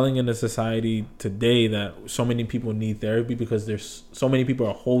telling in the society today that so many people need therapy because there's so many people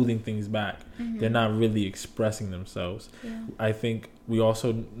are holding things back. They're not really expressing themselves. I think we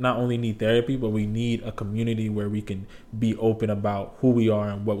also not only need therapy, but we need a community where we can be open about who we are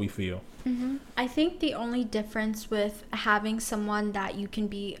and what we feel. I think the only difference with having someone that you can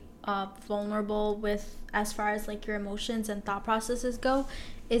be vulnerable with as far as like your emotions and thought processes go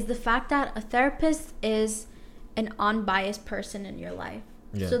is the fact that a therapist is an unbiased person in your life.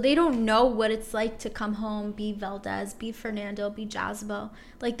 Yeah. So they don't know what it's like to come home, be Valdez, be Fernando, be Jazbo.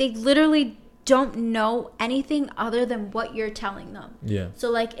 Like, they literally don't know anything other than what you're telling them. Yeah. So,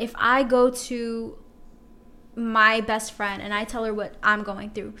 like, if I go to my best friend and I tell her what I'm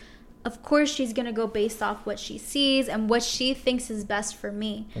going through, of course she's going to go based off what she sees and what she thinks is best for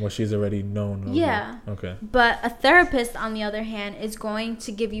me. And what she's already known. Yeah. Okay. But a therapist, on the other hand, is going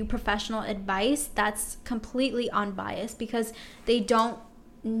to give you professional advice that's completely unbiased because they don't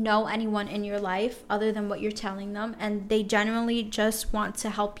know anyone in your life other than what you're telling them, and they genuinely just want to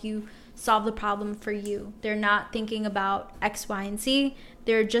help you solve the problem for you. They're not thinking about X, Y, and Z.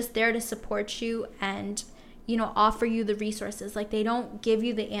 They're just there to support you and, you know, offer you the resources. Like, they don't give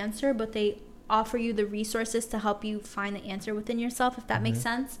you the answer, but they offer you the resources to help you find the answer within yourself, if that makes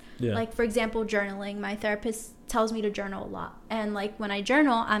sense. Yeah. Like, for example, journaling. My therapist tells me to journal a lot, and like when I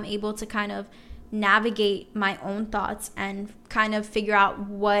journal, I'm able to kind of navigate my own thoughts and kind of figure out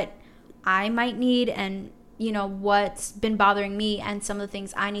what I might need and, you know, what's been bothering me and some of the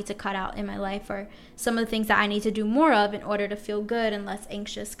things I need to cut out in my life, or some of the things that I need to do more of in order to feel good and less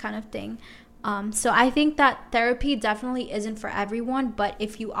anxious, kind of thing. So I think that therapy definitely isn't for everyone, but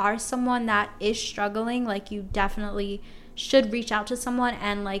if you are someone that is struggling, like, you definitely should reach out to someone.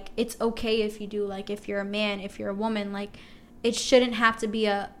 And like, it's okay if you do. Like, if you're a man, if you're a woman, like, it shouldn't have to be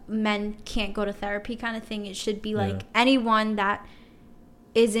a men can't go to therapy kind of thing. It should be like anyone that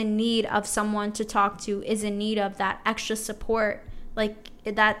is in need of someone to talk to, is in need of that extra support. Like,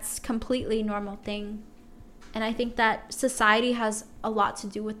 that's completely normal thing. And I think that society has a lot to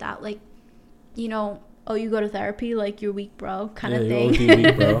do with that. Like, you know, oh, you go to therapy, like, you're weak, bro, kind of thing. You're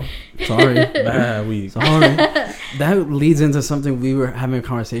weak, bro. Sorry. Nah, weak. Sorry. That leads into something we were having a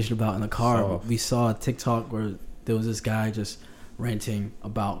conversation about in the car. So, we saw a TikTok where there was this guy just ranting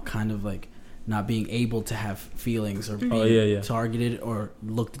about kind of like not being able to have feelings or being targeted or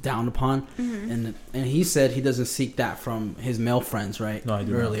looked down upon. And he said he doesn't seek that from his male friends, right? No, I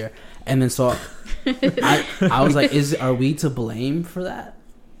do earlier. not. And then so I was like, are we to blame for that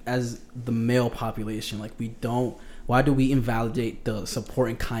as the male population? Like, why do we invalidate the support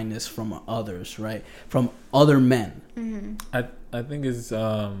and kindness from others, right? From other men? I think it's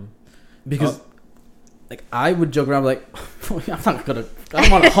because like, I would joke around like, I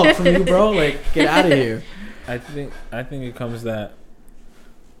don't want a hug from you, bro. Like, get out of here. I think it comes that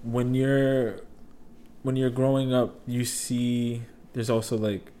when you're growing up, you see there's also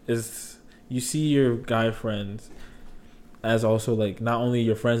like you see your guy friends as also like not only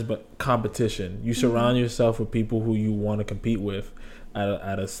your friends but competition. You surround yourself with people who you want to compete with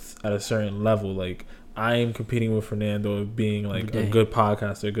at a certain level. Like, I am competing with Fernando being like a good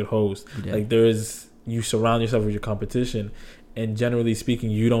podcaster, a good host. Like, you surround yourself with your competition, and generally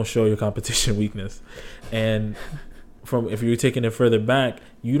speaking, you don't show your competition weakness. And if you're taking it further back,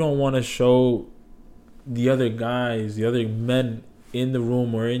 you don't want to show the other guys, the other men in the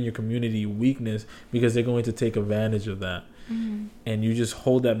room or in your community weakness, because they're going to take advantage of that. And you just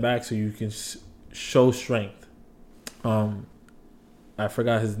hold that back so you can show strength. I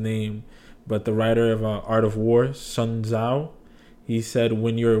forgot his name, but the writer of Art of War, Sun Tzu, he said,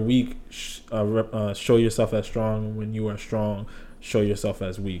 when you're weak, show yourself as strong. When you are strong, show yourself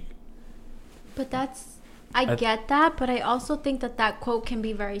as weak. But I get that, but I also think that quote can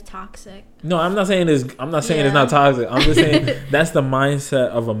be very toxic. No, I'm not saying it's not toxic. I'm just saying that's the mindset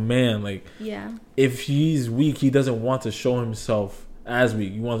of a man. Like, if he's weak, he doesn't want to show himself as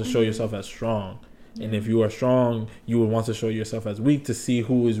weak. You want to show yourself as strong. And if you are strong, you would want to show yourself as weak to see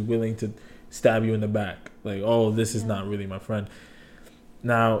who is willing to stab you in the back. Like, oh, this is not really my friend.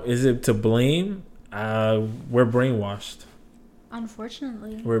 Now, is it to blame? We're brainwashed.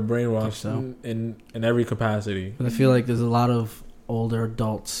 Unfortunately. We're brainwashed in every capacity. But I feel like there's a lot of older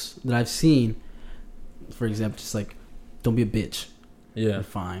adults that I've seen, for example, just like, don't be a bitch. Yeah. You're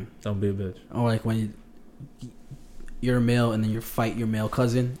fine. Don't be a bitch. Or like when you're a male and then you fight your male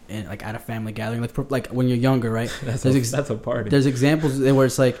cousin and like at a family gathering, like when you're younger, right? That's a party. There's examples where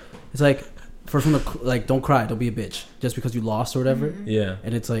it's like first one, like, don't cry, don't be a bitch just because you lost or whatever. Yeah.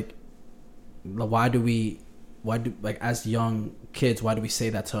 And it's like, why do like, as young kids, why do we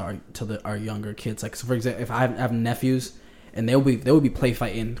say that to our younger kids? Like, so for example, if I have nephews and they would be play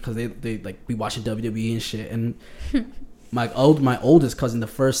fighting because they like be watching WWE and shit, and my oldest cousin, the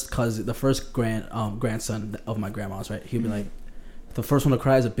first grandson of my grandma's, right, he'd be like, the first one to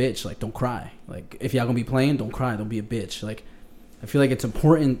cry is a bitch. Like, don't cry. Like, if y'all gonna be playing, don't cry, don't be a bitch. Like, I feel like it's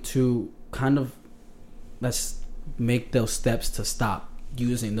important to kind of let's make those steps to stop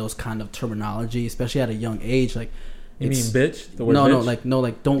using those kind of terminology, especially at a young age. Like, you mean bitch? The word no,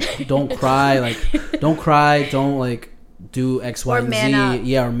 bitch? Don't cry, like, don't cry, don't like do X, Y, and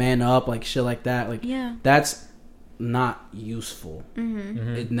Z, or man up, like shit like that. Like, that's not useful.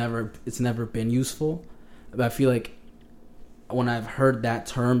 It's never been useful. But I feel like when I've heard that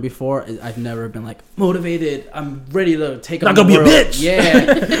term before, I've never been like motivated. I'm ready to take on the world. Not gonna be a bitch.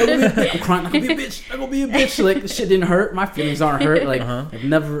 Yeah, I'm crying. Not gonna be a bitch. Not gonna be a bitch. Like, this shit didn't hurt. My feelings aren't hurt. Like,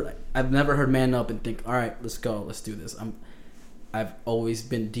 I've never heard man up and think, all right, let's go, let's do this. I've always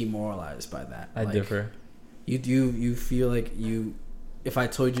been demoralized by that. I differ. You feel like if I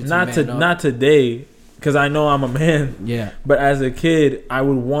told you to not today. Because I know I'm a man. Yeah. But as a kid, I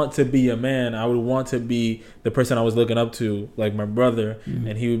would want to be a man. I would want to be the person I was looking up to, like my brother. Mm-hmm.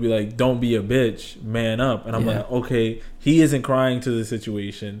 And he would be like, don't be a bitch, man up. And I'm like, okay, he isn't crying to the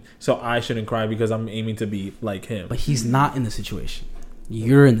situation, so I shouldn't cry because I'm aiming to be like him. But he's not in the situation.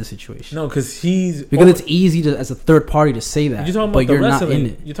 You're in the situation. No, because it's easy to, as a third party, to say that. You're talking about but you're wrestling. Not in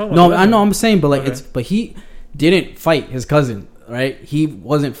it. You're talking about no, I know. I'm saying, but like but he didn't fight his cousin. Right, he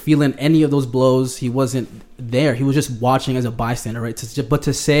wasn't feeling any of those blows. He wasn't there. He was just watching as a bystander. Right, but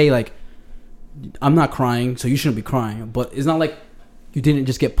to say like, I'm not crying, so you shouldn't be crying. But it's not like you didn't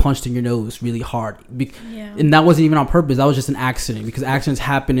just get punched in your nose really hard, and that wasn't even on purpose. That was just an accident, because accidents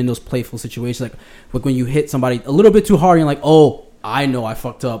happen in those playful situations. Like when you hit somebody a little bit too hard, you're like, oh, I know I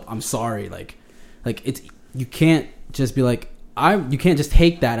fucked up. I'm sorry. Like it's, you can't just be like. You can't just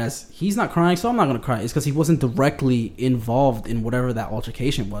take that as he's not crying, so I'm not gonna cry. It's because he wasn't directly involved in whatever that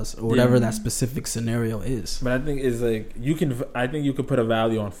altercation was or whatever that specific scenario is. But I think it's like I think you could put a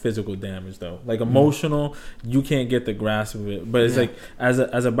value on physical damage though. Like emotional, you can't get the grasp of it. But it's like as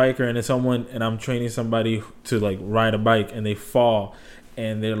a biker and it's someone, and I'm training somebody to like ride a bike and they fall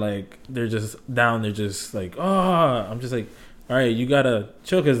and they're just down. They're just like, oh, I'm just like, all right, you gotta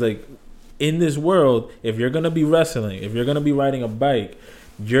chill, because like. In this world, if you're going to be wrestling, if you're going to be riding a bike,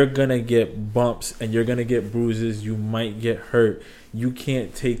 you're going to get bumps and you're going to get bruises. You might get hurt. You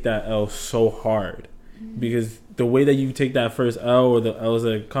can't take that L so hard, because the way that you take that first L or the L's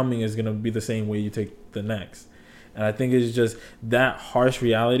that are coming is going to be the same way you take the next. And I think it's just that harsh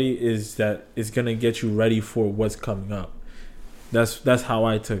reality is that it's going to get you ready for what's coming up. That's how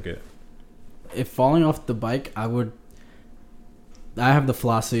I took it. If falling off the bike, I have the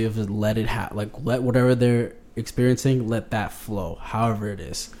philosophy of just let it let whatever they're experiencing, let that flow, however it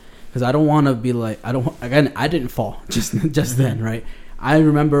is. Because I don't want to be like, I didn't fall just then, right? I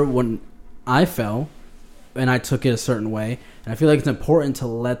remember when I fell and I took it a certain way, and I feel like it's important to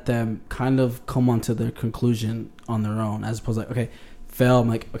let them kind of come onto their conclusion on their own, as opposed to like, okay, fell, I'm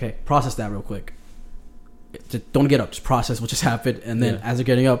like, okay, process that real quick. Just don't get up, just process what just happened, and then as they're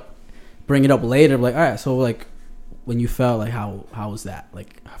getting up, bring it up later, like, all right, so like, when you fell, like how was that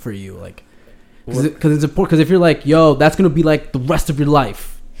like for you? Like, because it's important. Because if you're like, yo, that's gonna be like the rest of your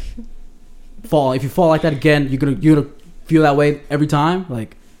life. If you fall like that again, you're gonna feel that way every time.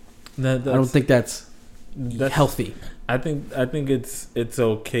 Like, I don't think that's healthy. I think it's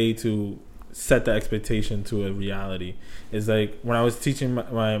okay to set the expectation to a reality. It's like when I was teaching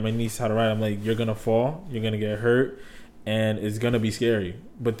my niece how to ride, I'm like, you're gonna fall, you're gonna get hurt, and it's gonna be scary.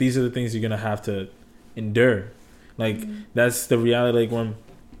 But these are the things you're gonna have to endure. Like, that's the reality. Like,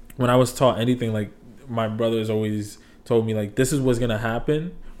 when I was taught anything, like, my brothers always told me, like, this is what's going to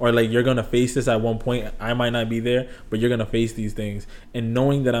happen. Or, like, you're going to face this at one point. I might not be there, but you're going to face these things. And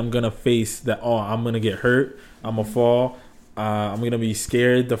knowing that I'm going to face that, I'm going to get hurt. I'm going to fall. I'm going to be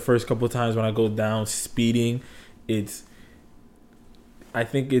scared the first couple of times when I go down speeding. I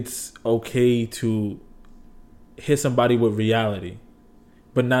think it's okay to hit somebody with reality,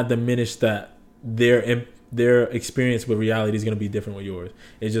 but not diminish that their experience with reality is going to be different with yours.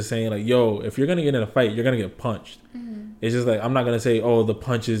 It's just saying like, yo, if you're going to get in a fight, you're going to get punched. It's just like, I'm not going to say, oh, the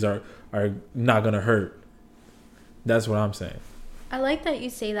punches are not going to hurt. That's what I'm saying. I like that you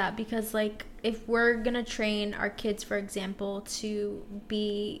say that, because like, if we're going to train our kids, for example, to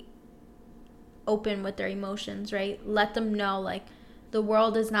be open with their emotions, right? Let them know like, the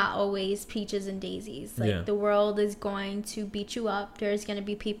world is not always peaches and daisies. Like, the world is going to beat you up. There's going to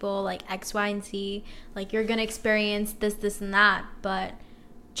be people like X, Y, and Z. Like, you're going to experience this, and that. But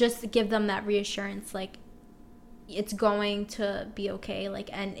just to give them that reassurance, like, it's going to be okay. Like,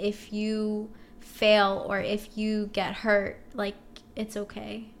 and if you fail or if you get hurt, like, it's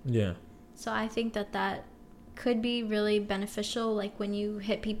okay. Yeah. So I think that could be really beneficial, like, when you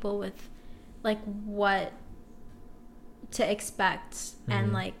hit people with, like, what to expect,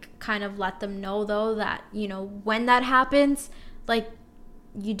 and like kind of let them know though that, you know, when that happens, like,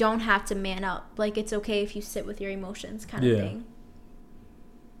 you don't have to man up. Like, it's okay if you sit with your emotions kind of thing.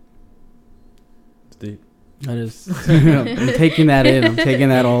 deep. That is, I'm taking that in. I'm taking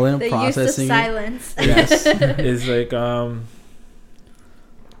that all in. I'm processing use of silence. Yes, it's like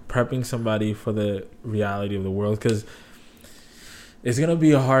prepping somebody for the reality of the world, because it's gonna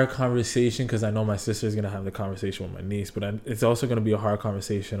be a hard conversation. Because I know my sister is gonna have the conversation with my niece, but it's also gonna be a hard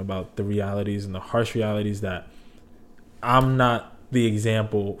conversation about the realities and the harsh realities that I'm not the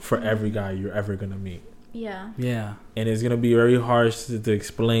example for every guy you're ever gonna meet. Yeah. Yeah. And it's gonna be very harsh to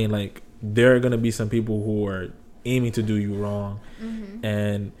explain. Like, there are gonna be some people who are aiming to do you wrong,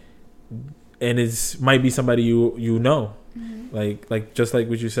 and it's might be somebody you know, like just like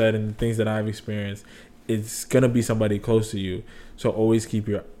what you said and the things that I've experienced. It's gonna be somebody close to you. So always keep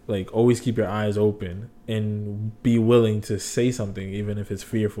your eyes open and be willing to say something, even if it's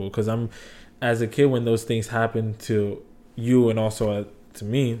fearful. Because as a kid, when those things happen to you and also to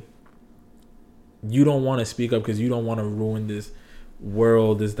me, you don't want to speak up because you don't want to ruin this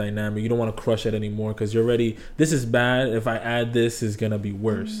world, this dynamic. You don't want to crush it anymore because you're ready. This is bad. If I add this, it's gonna be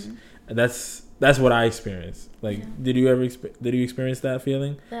worse. That's what I experienced. Like, did you experience that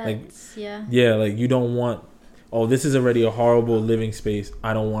feeling? Like you don't want, oh, this is already a horrible living space.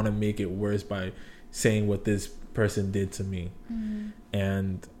 I don't want to make it worse by saying what this person did to me.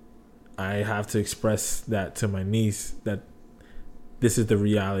 And I have to express that to my niece, that this is the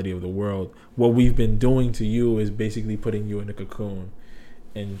reality of the world. What we've been doing to you is basically putting you in a cocoon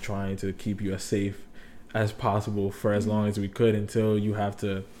and trying to keep you as safe as possible for as long as we could, until you have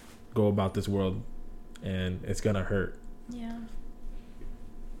to go about this world, and it's gonna hurt. Yeah.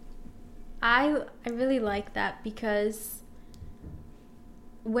 I really like that, because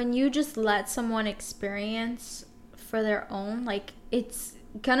when you just let someone experience for their own, like, it's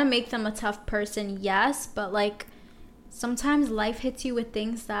gonna make them a tough person, yes, but like sometimes life hits you with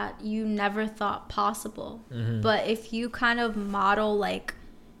things that you never thought possible. But if you kind of model, like,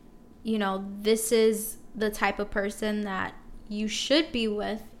 you know, this is the type of person that you should be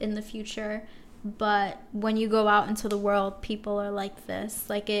with in the future, but when you go out into the world, people are like this,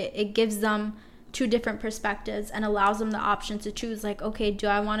 like it gives them two different perspectives and allows them the option to choose, like, okay, do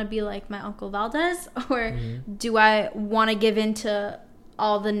I want to be like my Uncle Valdez, or do I want to give in to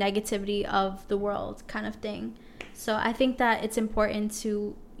all the negativity of the world, kind of thing. So I think that it's important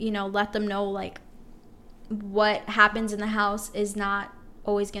to, you know, let them know, like, what happens in the house is not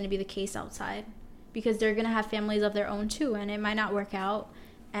always going to be the case outside, because they're going to have families of their own too, and it might not work out,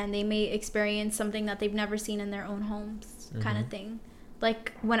 and they may experience something that they've never seen in their own homes, kind of thing.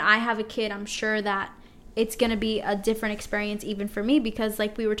 Like, when I have a kid, I'm sure that it's going to be a different experience even for me, because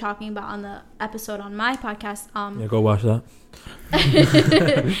like we were talking about on the episode on my podcast, yeah, go watch that.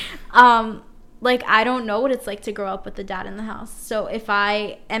 Like, I don't know what it's like to grow up with the dad in the house. So if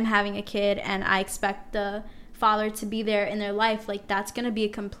I am having a kid and I expect the father to be there in their life, like, that's going to be a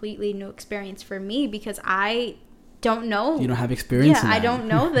completely new experience for me, because I don't know. You don't have experience in that. I don't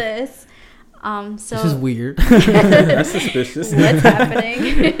know this. So this is weird. That's suspicious. What's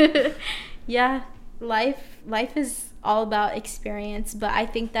happening? Yeah, life is all about experience, but I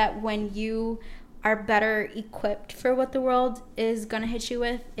think that when you are better equipped for what the world is going to hit you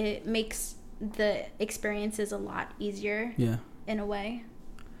with, it makes the experiences a lot easier. Yeah, in a way.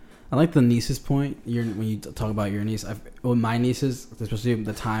 I like the niece's point. When you talk about your niece, my nieces, especially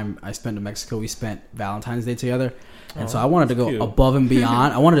the time I spent in Mexico, we spent Valentine's Day together, and so I wanted to go above and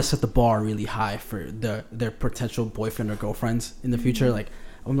beyond. I wanted to set the bar really high for their potential boyfriend or girlfriends in the future. Like,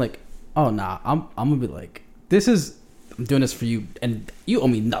 I'm like, oh nah, I'm gonna be like, I'm doing this for you, and you owe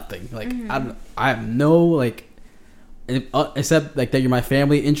me nothing. Like, I have no, like, except like that you're my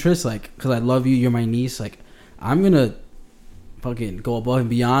family interest, like, because I love you, you're my niece. Like, I'm gonna fucking go above and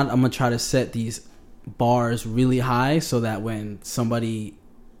beyond. I'm gonna try to set these bars really high, so that when somebody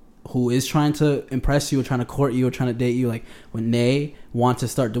who is trying to impress you or trying to court you or trying to date you, like, when they want to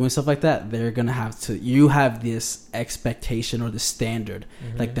start doing stuff like that, they're gonna have to, you have this expectation or the standard,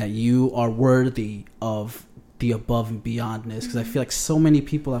 like, that you are worthy of the above and beyondness. Because I feel like so many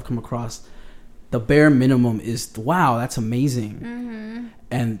people I've come across, the bare minimum is, wow, that's amazing.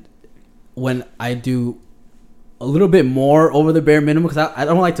 And when I do a little bit more over the bare minimum, because I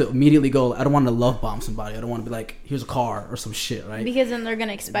don't like to immediately go, I don't want to love bomb somebody. I don't want to be like, here's a car or some shit, right? Because then they're going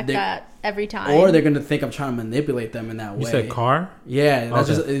to expect that every time. Or they're going to think I'm trying to manipulate them in that way. You said car? Yeah, that's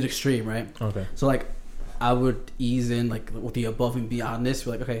just an extreme, right? Okay. So, like, I would ease in, like, with the above and beyondness.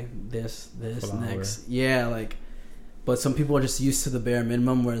 We're like, okay, this, next. Yeah, like, but some people are just used to the bare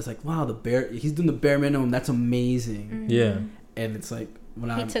minimum, where it's like, wow, he's doing the bare minimum. That's amazing. Yeah. And it's like,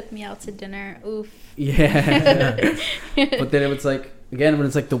 he took me out to dinner. Oof. Yeah. But then it's like, again, when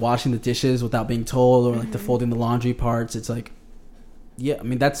it's like the washing the dishes without being told, or like the folding the laundry parts, it's like, yeah, I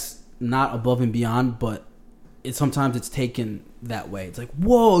mean, that's not above and beyond, but sometimes it's taken that way. It's like,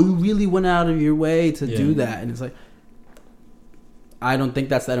 whoa, you really went out of your way to do that. And it's like, I don't think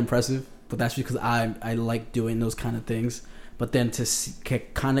that's that impressive, but that's because I like doing those kind of things. But then to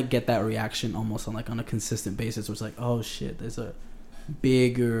kind of get that reaction almost on a consistent basis, where it's like, oh shit, there's a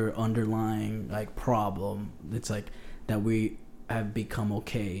bigger underlying like problem. It's like that we have become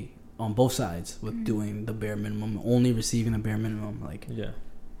okay on both sides with doing the bare minimum, only receiving the bare minimum. Like,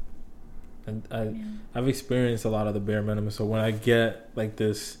 and I've experienced a lot of the bare minimum. So when I get like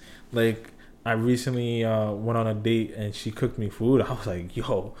this, like I recently went on a date and she cooked me food. I was like,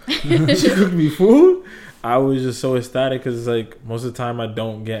 yo, she cooked me food? I was just so ecstatic because like most of the time I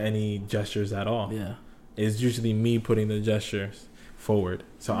don't get any gestures at all. Yeah. It's usually me putting the gestures forward.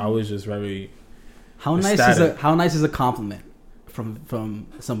 So I was just very How nice is a compliment from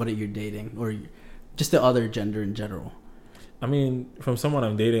somebody you're dating or just the other gender in general? I mean, from someone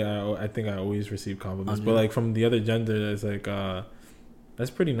I'm dating, I think I always receive compliments. But like from the other gender, it's like that's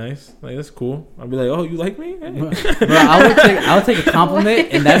pretty nice. Like that's cool. I'll be like, oh, you like me? Hey. Bro, I would take a compliment,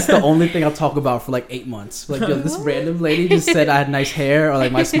 and that's the only thing I'll talk about for like 8 months. Like, yo, this random lady just said I had nice hair, or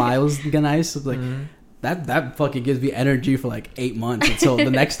like my smile was nice. Like that fucking gives me energy for like 8 months until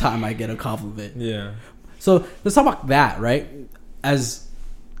the next time I get a compliment. Yeah. So let's talk about that, right? As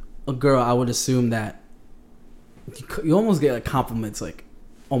a girl, I would assume that you almost get like compliments like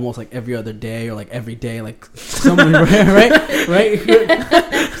almost like every other day or like every day, like someone right?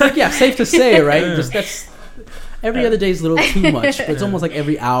 It's like, yeah, safe to say, right? Just that's every other day is a little too much, but it's almost like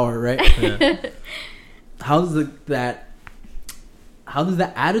every hour, right? Yeah. How does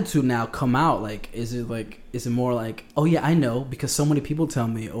that attitude now come out? Like, is it more like, oh yeah, I know because so many people tell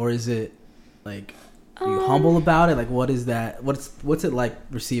me, or is it like are you humble about it? Like, what is that? What's it like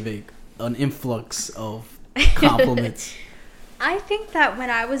receiving an influx of compliments? I think that when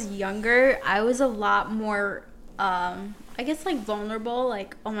I was younger, I was a lot more, I guess, like, vulnerable.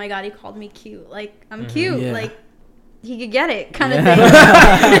 Like, oh, my God, he called me cute. Like, I'm cute. Yeah. Like, he could get it kind of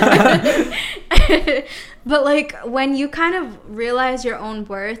thing. But, like, when you kind of realize your own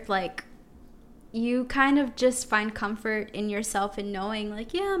worth, like, you kind of just find comfort in yourself and knowing,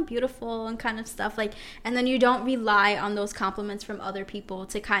 like, yeah, I'm beautiful and kind of stuff. Like, and then you don't rely on those compliments from other people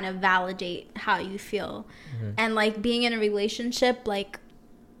to kind of validate how you feel. And, like, being in a relationship, like,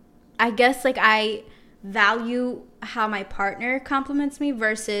 I guess, like, I value how my partner compliments me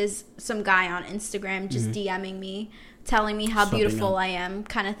versus some guy on Instagram just DMing me, telling me how beautiful I am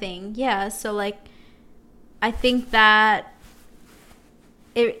kind of thing. Yeah, so, like, I think that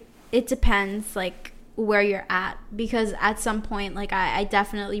it depends, like, where you're at, because at some point, like, I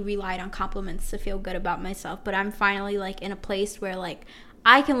definitely relied on compliments to feel good about myself, but I'm finally, like, in a place where, like,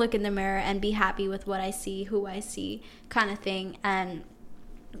 I can look in the mirror and be happy with what I see, who I see, kind of thing. And,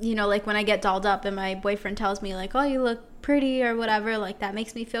 you know, like, when I get dolled up and my boyfriend tells me, like, oh, you look pretty or whatever, like, that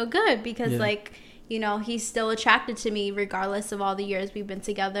makes me feel good because, like, you know, he's still attracted to me regardless of all the years we've been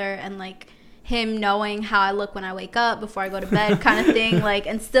together, and, like, him knowing how I look when I wake up before I go to bed kind of thing, like,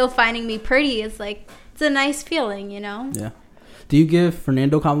 and still finding me pretty is, like, it's a nice feeling, you know? Yeah. Do you give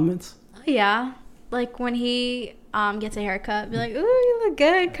Fernando compliments? Oh, yeah. Like, when he gets a haircut, be like, ooh, you look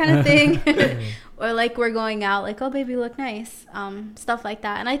good kind of thing. Or, like, we're going out, like, oh, baby, you look nice. Stuff like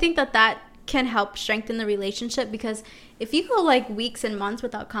that. And I think that can help strengthen the relationship, because if you go, like, weeks and months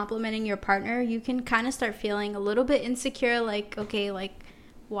without complimenting your partner, you can kind of start feeling a little bit insecure, like, okay, like,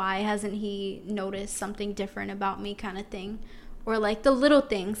 why hasn't he noticed something different about me kind of thing? Or, like, the little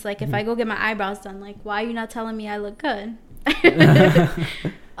things, like, if I go get my eyebrows done, like, why are you not telling me I look good? Because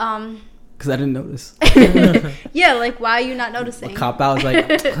I didn't notice. Yeah, like, why are you not noticing? A cop out was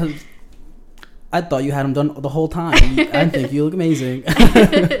like, I thought you had them done the whole time. I think you look amazing.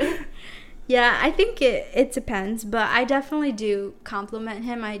 Yeah, I think it depends, but I definitely do compliment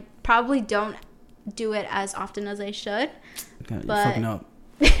him. I probably don't do it as often as I should. Okay, you're fucking up.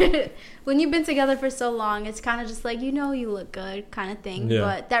 When you've been together for so long, it's kind of just like, you know, you look good kind of thing. Yeah.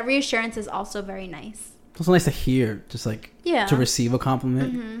 But that reassurance is also very nice. It's also nice to hear, just like, to receive a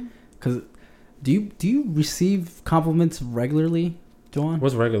compliment. Because do you receive compliments regularly, Joanne?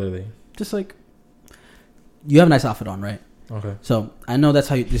 What's regularly? Just like, you have a nice outfit on, right? Okay. So I know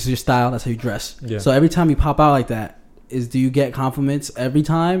this is your style, that's how you dress. Yeah. So every time you pop out like that, do you get compliments every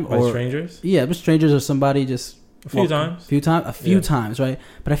time? By strangers? Yeah, but strangers or somebody just... A few times, right?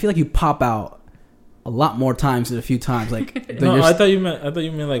 But I feel like you pop out a lot more times than a few times. Like, no, I thought you meant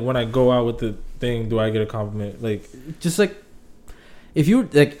like when I go out with the thing, do I get a compliment? Like, just like if you were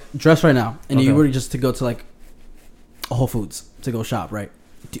like dressed right now and you were just to go to like a Whole Foods to go shop, right?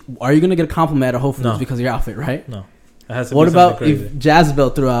 Are you gonna get a compliment at a Whole Foods because of your outfit, right? No, What about if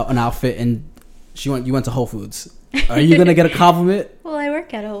Jazabelle threw out an outfit and you went to Whole Foods? Are you gonna get a compliment? Well, I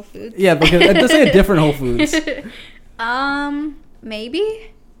work at Whole Foods. Yeah, because let's say a different Whole Foods. Maybe.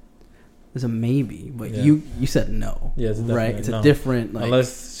 There's a maybe, but you said no. Yeah, it's right. It's no. a different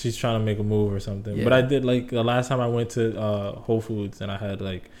unless she's trying to make a move or something. Yeah. But I did like the last time I went to Whole Foods and I had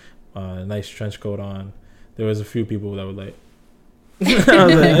like a nice trench coat on. There was a few people that were like, I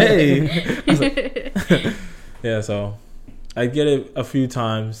was like, hey. I was like, yeah, so I get it a few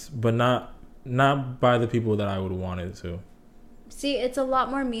times, but not by the people that I would want it to. See, it's a lot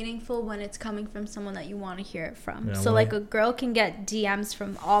more meaningful when it's coming from someone that you want to hear it from. Yeah, so, like, a girl can get DMs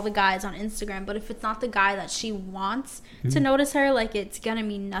from all the guys on Instagram, but if it's not the guy that she wants to notice her, like, it's gonna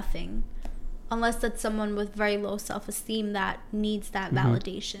mean nothing. Unless that's someone with very low self-esteem that needs that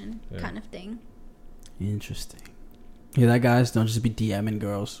validation kind of thing. Interesting. Hear that, guys? Don't just be DMing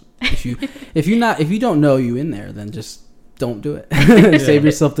girls. If you don't know you in there, then just don't do it. Save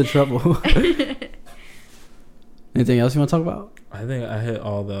yourself the trouble. Anything else you want to talk about? I think I hit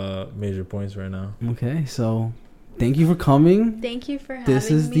all the major points right now. Okay, so thank you for coming. Thank you for having me. This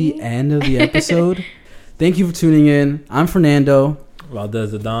is the end of the episode. Thank you for tuning in. I'm Fernando.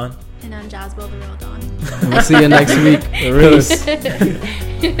 Valdez the Don. And I'm Jazabelle the Real Don. And we'll see you next week. Peace.